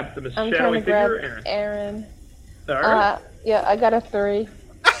trying to grab? The I'm shadowy trying to figure grab or Aaron? Aaron. All right. Yeah, I got a 3.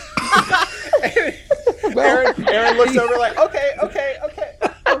 Aaron looks over like, okay.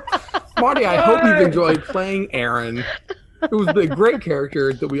 Marty, I hope you've enjoyed playing Aaron. It was a great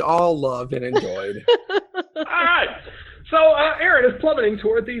character that we all loved and enjoyed. All right. So Aaron is plummeting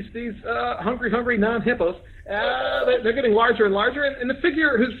toward these hungry non-hippos. They're getting larger and larger, and the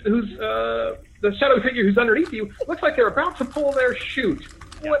figure who's the shadowy figure who's underneath you looks like they're about to pull their chute.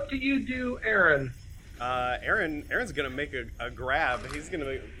 What do you do, Aaron? Aaron's gonna make a grab. He's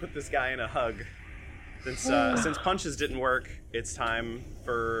gonna put this guy in a hug. Since punches didn't work, it's time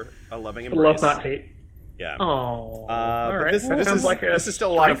for a loving embrace. Love, not hate. Yeah. Oh. All right. This is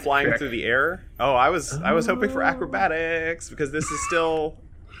still a lot of flying through the air. Oh, I was hoping for acrobatics because this is still.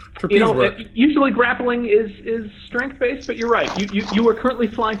 Usually grappling is strength based, but you're right. You are currently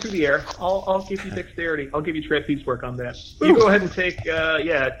flying through the air. I'll give you dexterity. I'll give you trapeze work on that. You go ahead and take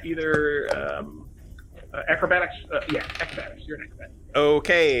either acrobatics. Acrobatics. You're an acrobat.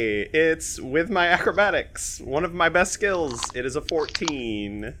 Okay, it's with my acrobatics. One of my best skills. It is a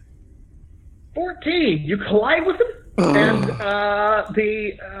 14. 14. You collide with him, and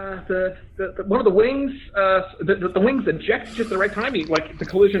the one of the wings, the wings eject just at the right time. The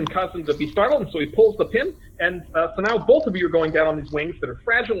collision caused him to be startled, and so he pulls the pin, and so now both of you are going down on these wings that are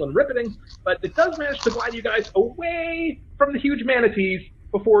fragile and riveting, but it does manage to glide you guys away from the huge manatees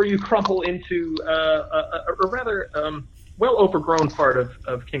before you crumple into a rather well overgrown part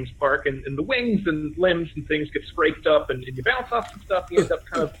of Kings Park, and the wings and limbs and things get scraped up, and you bounce off some stuff. You end up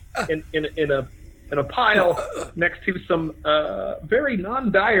kind of in a pile next to some very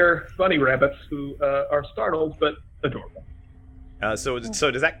non-dire bunny rabbits who are startled but adorable. So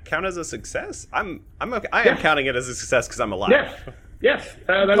does that count as a success? I am counting it as a success because I'm alive. Yes.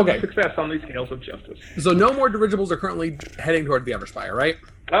 That is a success on these scales of justice. So no more dirigibles are currently heading toward the Everspire, right?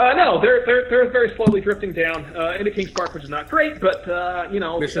 No, they're very slowly drifting down. Indicating spark, which is not great, but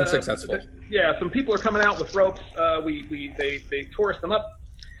Mission successful. Yeah, some people are coming out with ropes. They tore them up.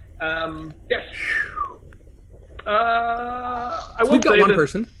 Yes. I will We've got say one that,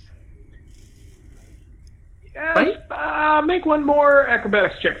 person. Yes, make one more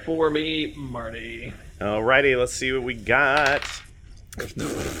acrobatics check for me, Marty. Alrighty, let's see what we got.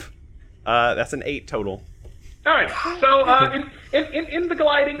 That's an 8 total. All right. So in the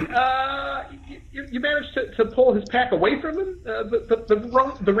gliding, you managed to pull his pack away from him.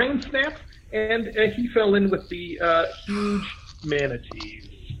 The rein snapped, and he fell in with the huge manatees.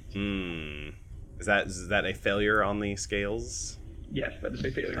 Is that a failure on the scales? Yes, that is a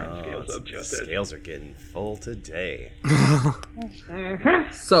failure on the scales of justice. The scales are getting full today.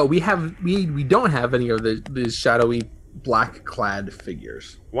 So we don't have any of these shadowy black clad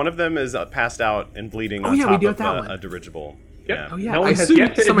figures. One of them is passed out and bleeding on we top do of have that one. a dirigible. Yep. Yeah. Oh yeah, No I one has assume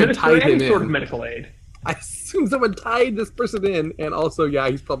yet to someone administer tied him any sort of in. medical aid. I assume someone tied this person in, and also, yeah,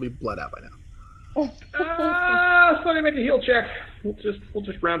 he's probably bled out by now. Somebody make a heal check. We'll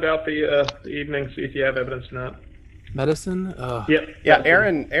just round out the evening, see if you have evidence or not. Medicine? Yep. Yeah,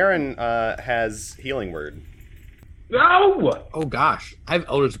 Aaron has healing word. No! Oh gosh, I have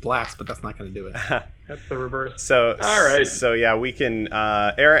Eldritch Blast, but that's not going to do it. That's the reverse. So All right. So yeah, we can.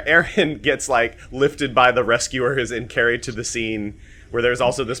 Aaron gets like lifted by the rescuers and carried to the scene where there's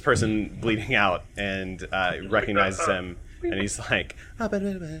also this person bleeding out, and recognizes him, and he's like.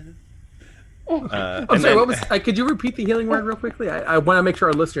 I'm sorry. What was? Could you repeat the healing word real quickly? I want to make sure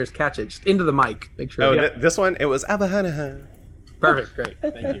our listeners catch it. Just into the mic. Make sure. Oh, this one it was Abahanaha. Perfect. Great.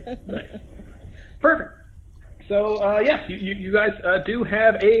 Thank you. Perfect. So, yes, you guys do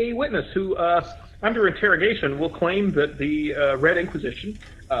have a witness who, under interrogation, will claim that the Red Inquisition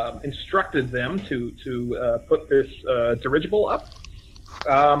instructed them to put this dirigible up.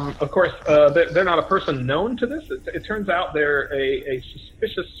 Of course, they're not a person known to this. It turns out they're a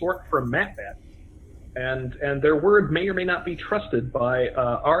suspicious sort from Matbat, and their word may or may not be trusted by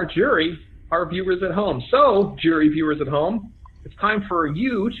our jury, our viewers at home. So, jury viewers at home, it's time for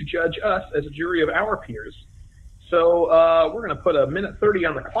you to judge us as a jury of our peers. So we're going to put a minute 30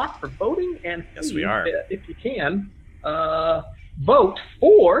 on the clock for voting, and yes, we are. If you can, vote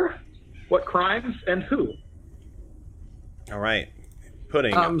for what crimes and who. All right,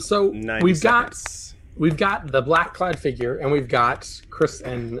 putting. So 90 we've seconds. got the black clad figure, and we've got Chris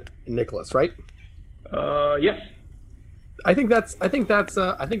and Nicholas, right? Yes. I think that's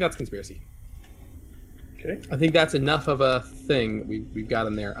conspiracy. Okay. I think that's enough of a thing we've got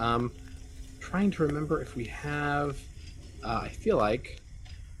in there. Trying to remember if we have. I feel like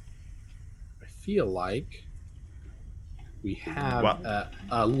we have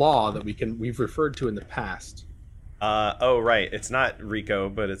a law that we've referred to in the past. Oh right, it's not Rico,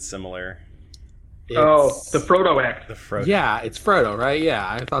 but it's similar. The Frodo Act. The Frodo. Yeah, it's Frodo, right? Yeah,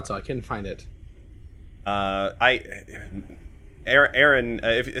 I thought so. I couldn't find it. Aaron,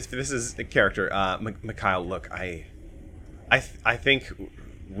 if this is a character, Mikhail, look, I think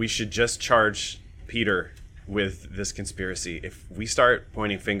we should just charge Peter with this conspiracy. If we start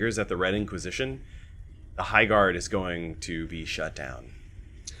pointing fingers at the Red Inquisition, the High Guard is going to be shut down.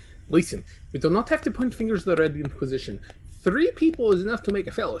 Listen, we do not have to point fingers at the Red Inquisition. 3 people is enough to make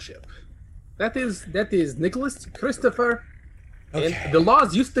a fellowship. That is Nicholas, Christopher, and the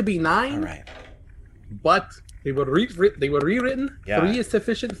laws used to be 9. All right. But they were rewritten. Yeah. 3 is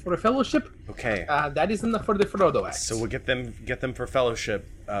sufficient for a fellowship. Okay. That is enough for the Frodo Act. So we'll get them for fellowship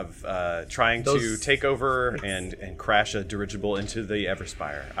of trying to take over and crash a dirigible into the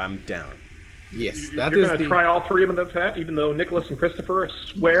Everspire. I'm down. Yes, You're going to try all 3 of them at that, even though Nicholas and Christopher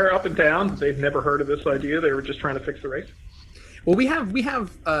swear up and down that they've never heard of this idea. They were just trying to fix the race. Well, we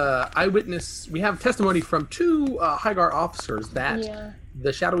have eyewitness. We have testimony from 2 High Guard officers that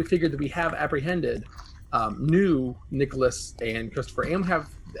the shadowy figure that we have apprehended knew Nicholas and Christopher, and have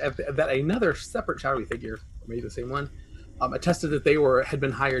that another separate shadowy figure, maybe the same one, attested that they had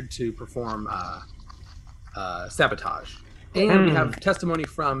been hired to perform sabotage. And we have testimony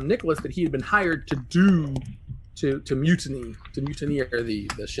from Nicholas that he had been hired to mutineer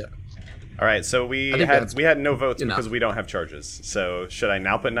the ship. All right, so we had no votes because we don't have charges. So should I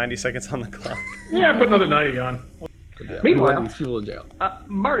now put 90 seconds on the clock? Yeah, put another 90 on. Meanwhile, people in jail.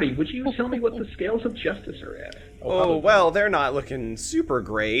 Marty, would you tell me what the scales of justice are at? Oh, well, they're not looking super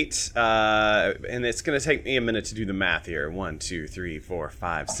great. And it's going to take me a minute to do the math here. 1, 2, 3, 4,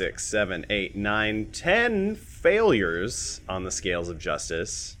 5, 6, 7, 8, 9, 10 failures on the scales of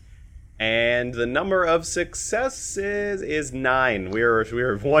justice. And the number of successes is 9.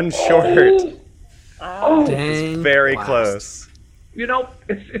 We're 1 short. Dang, it's very blast. close.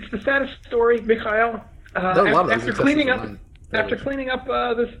 it's the saddest story, Mikhail. After cleaning up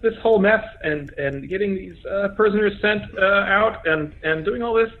this whole mess and getting these prisoners sent out and doing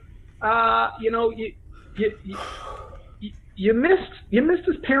all this, you missed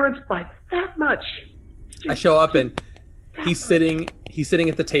his parents by that much. I show up and he's sitting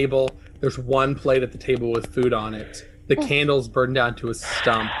at the table. There's one plate at the table with food on it. The candles burned down to a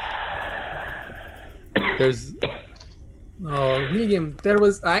stump. Medium.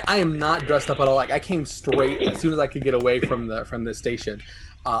 I am not dressed up at all. Like, I came straight as soon as I could get away from the station.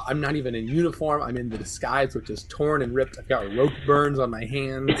 I'm not even in uniform. I'm in the disguise, which is torn and ripped. I've got rope burns on my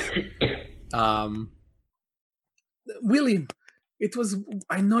hands. William,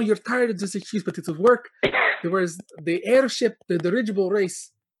 I know you're tired of this excuse, but it was work. There was the airship, the dirigible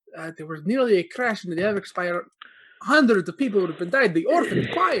race. There was nearly a crash in the Everspire. Hundreds of people would have been died. The orphan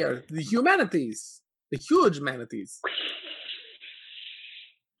choir, the humanities, the huge manatees.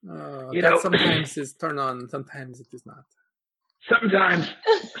 That sometimes is turned on, sometimes it is not.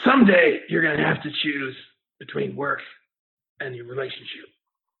 Someday, you're going to have to choose between work and your relationship.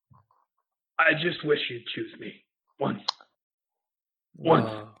 I just wish you'd choose me once.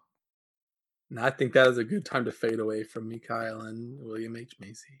 I think that is a good time to fade away from Mikhail and William H.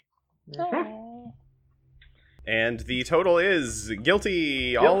 Macy. Aww. And the total is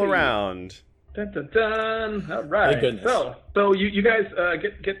guilty all around. Dun, dun, dun. All right. Thank goodness. So you guys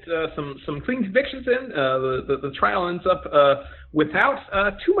get some clean convictions in. The trial ends up without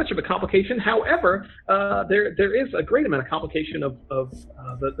too much of a complication. However, there is a great amount of complication of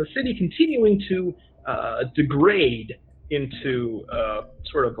the city continuing to degrade into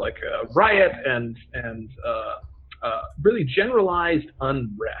sort of like a riot and really generalized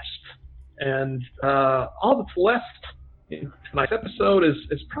unrest. And all that's left in tonight's episode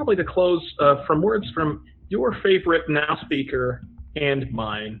is probably to close from words from your favorite now speaker and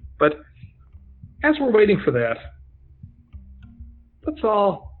mine. But as we're waiting for that, let's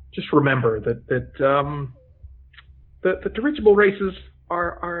all just remember that the dirigible races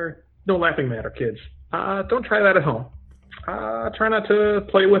are no laughing matter, kids. Don't try that at home. Try not to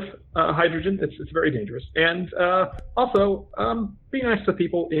play with hydrogen. It's very dangerous. And also, be nice to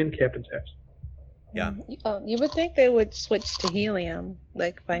people in captain's hats. Yeah. You would think they would switch to helium,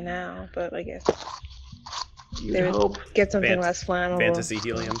 like, by now, but I guess they would get something less flammable. Fantasy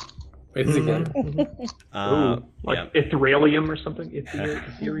helium. Etherealium or something?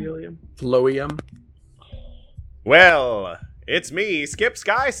 Etherealium? Floium. Well, it's me, Skip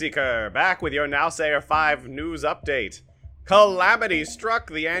Skyseeker, back with your Nowsayer 5 news update. Calamity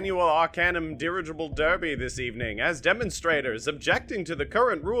struck the annual Arcanum Dirigible Derby this evening as demonstrators objecting to the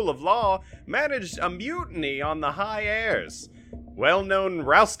current rule of law managed a mutiny on the high airs. Well-known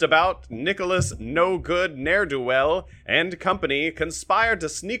roustabout Nicholas No-Good Ne'er-Do-Well and company conspired to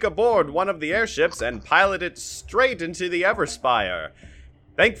sneak aboard one of the airships and pilot it straight into the Everspire.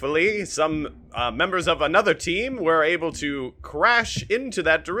 Thankfully, some members of another team were able to crash into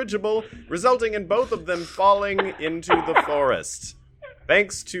that dirigible, resulting in both of them falling into the forest.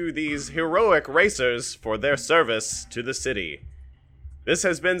 Thanks to these heroic racers for their service to the city. This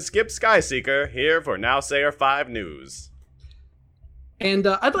has been Skip Skyseeker here for Nowsayer 5 News. And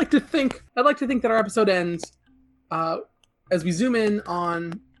I'd like to think that our episode ends as we zoom in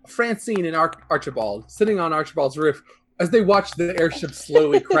on Francine and Archibald sitting on Archibald's roof as they watch the airship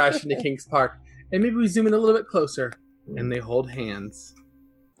slowly crash into Kings Park. And maybe we zoom in a little bit closer and they hold hands.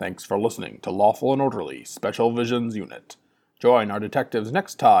 Thanks for listening to Lawful and Orderly Special Visions Unit. Join our detectives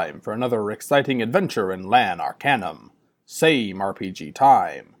next time for another exciting adventure in Lan Arcanum. Same RPG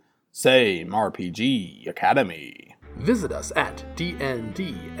time. Same RPG Academy. Visit us at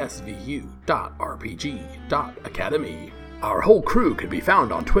dndsvu.rpg.academy. Our whole crew can be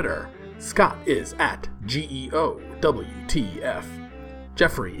found on Twitter. Scott is at GEOWTF.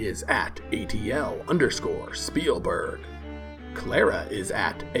 Jeffrey is at ATL_Spielberg. Clara is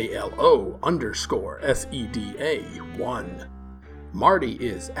at ALO_SEDA1. Marty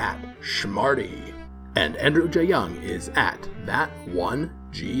is at Schmarty. And Andrew J. Young is at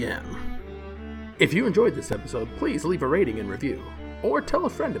That1GM. If you enjoyed this episode, please leave a rating and review, or tell a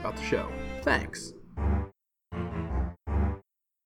friend about the show. Thanks.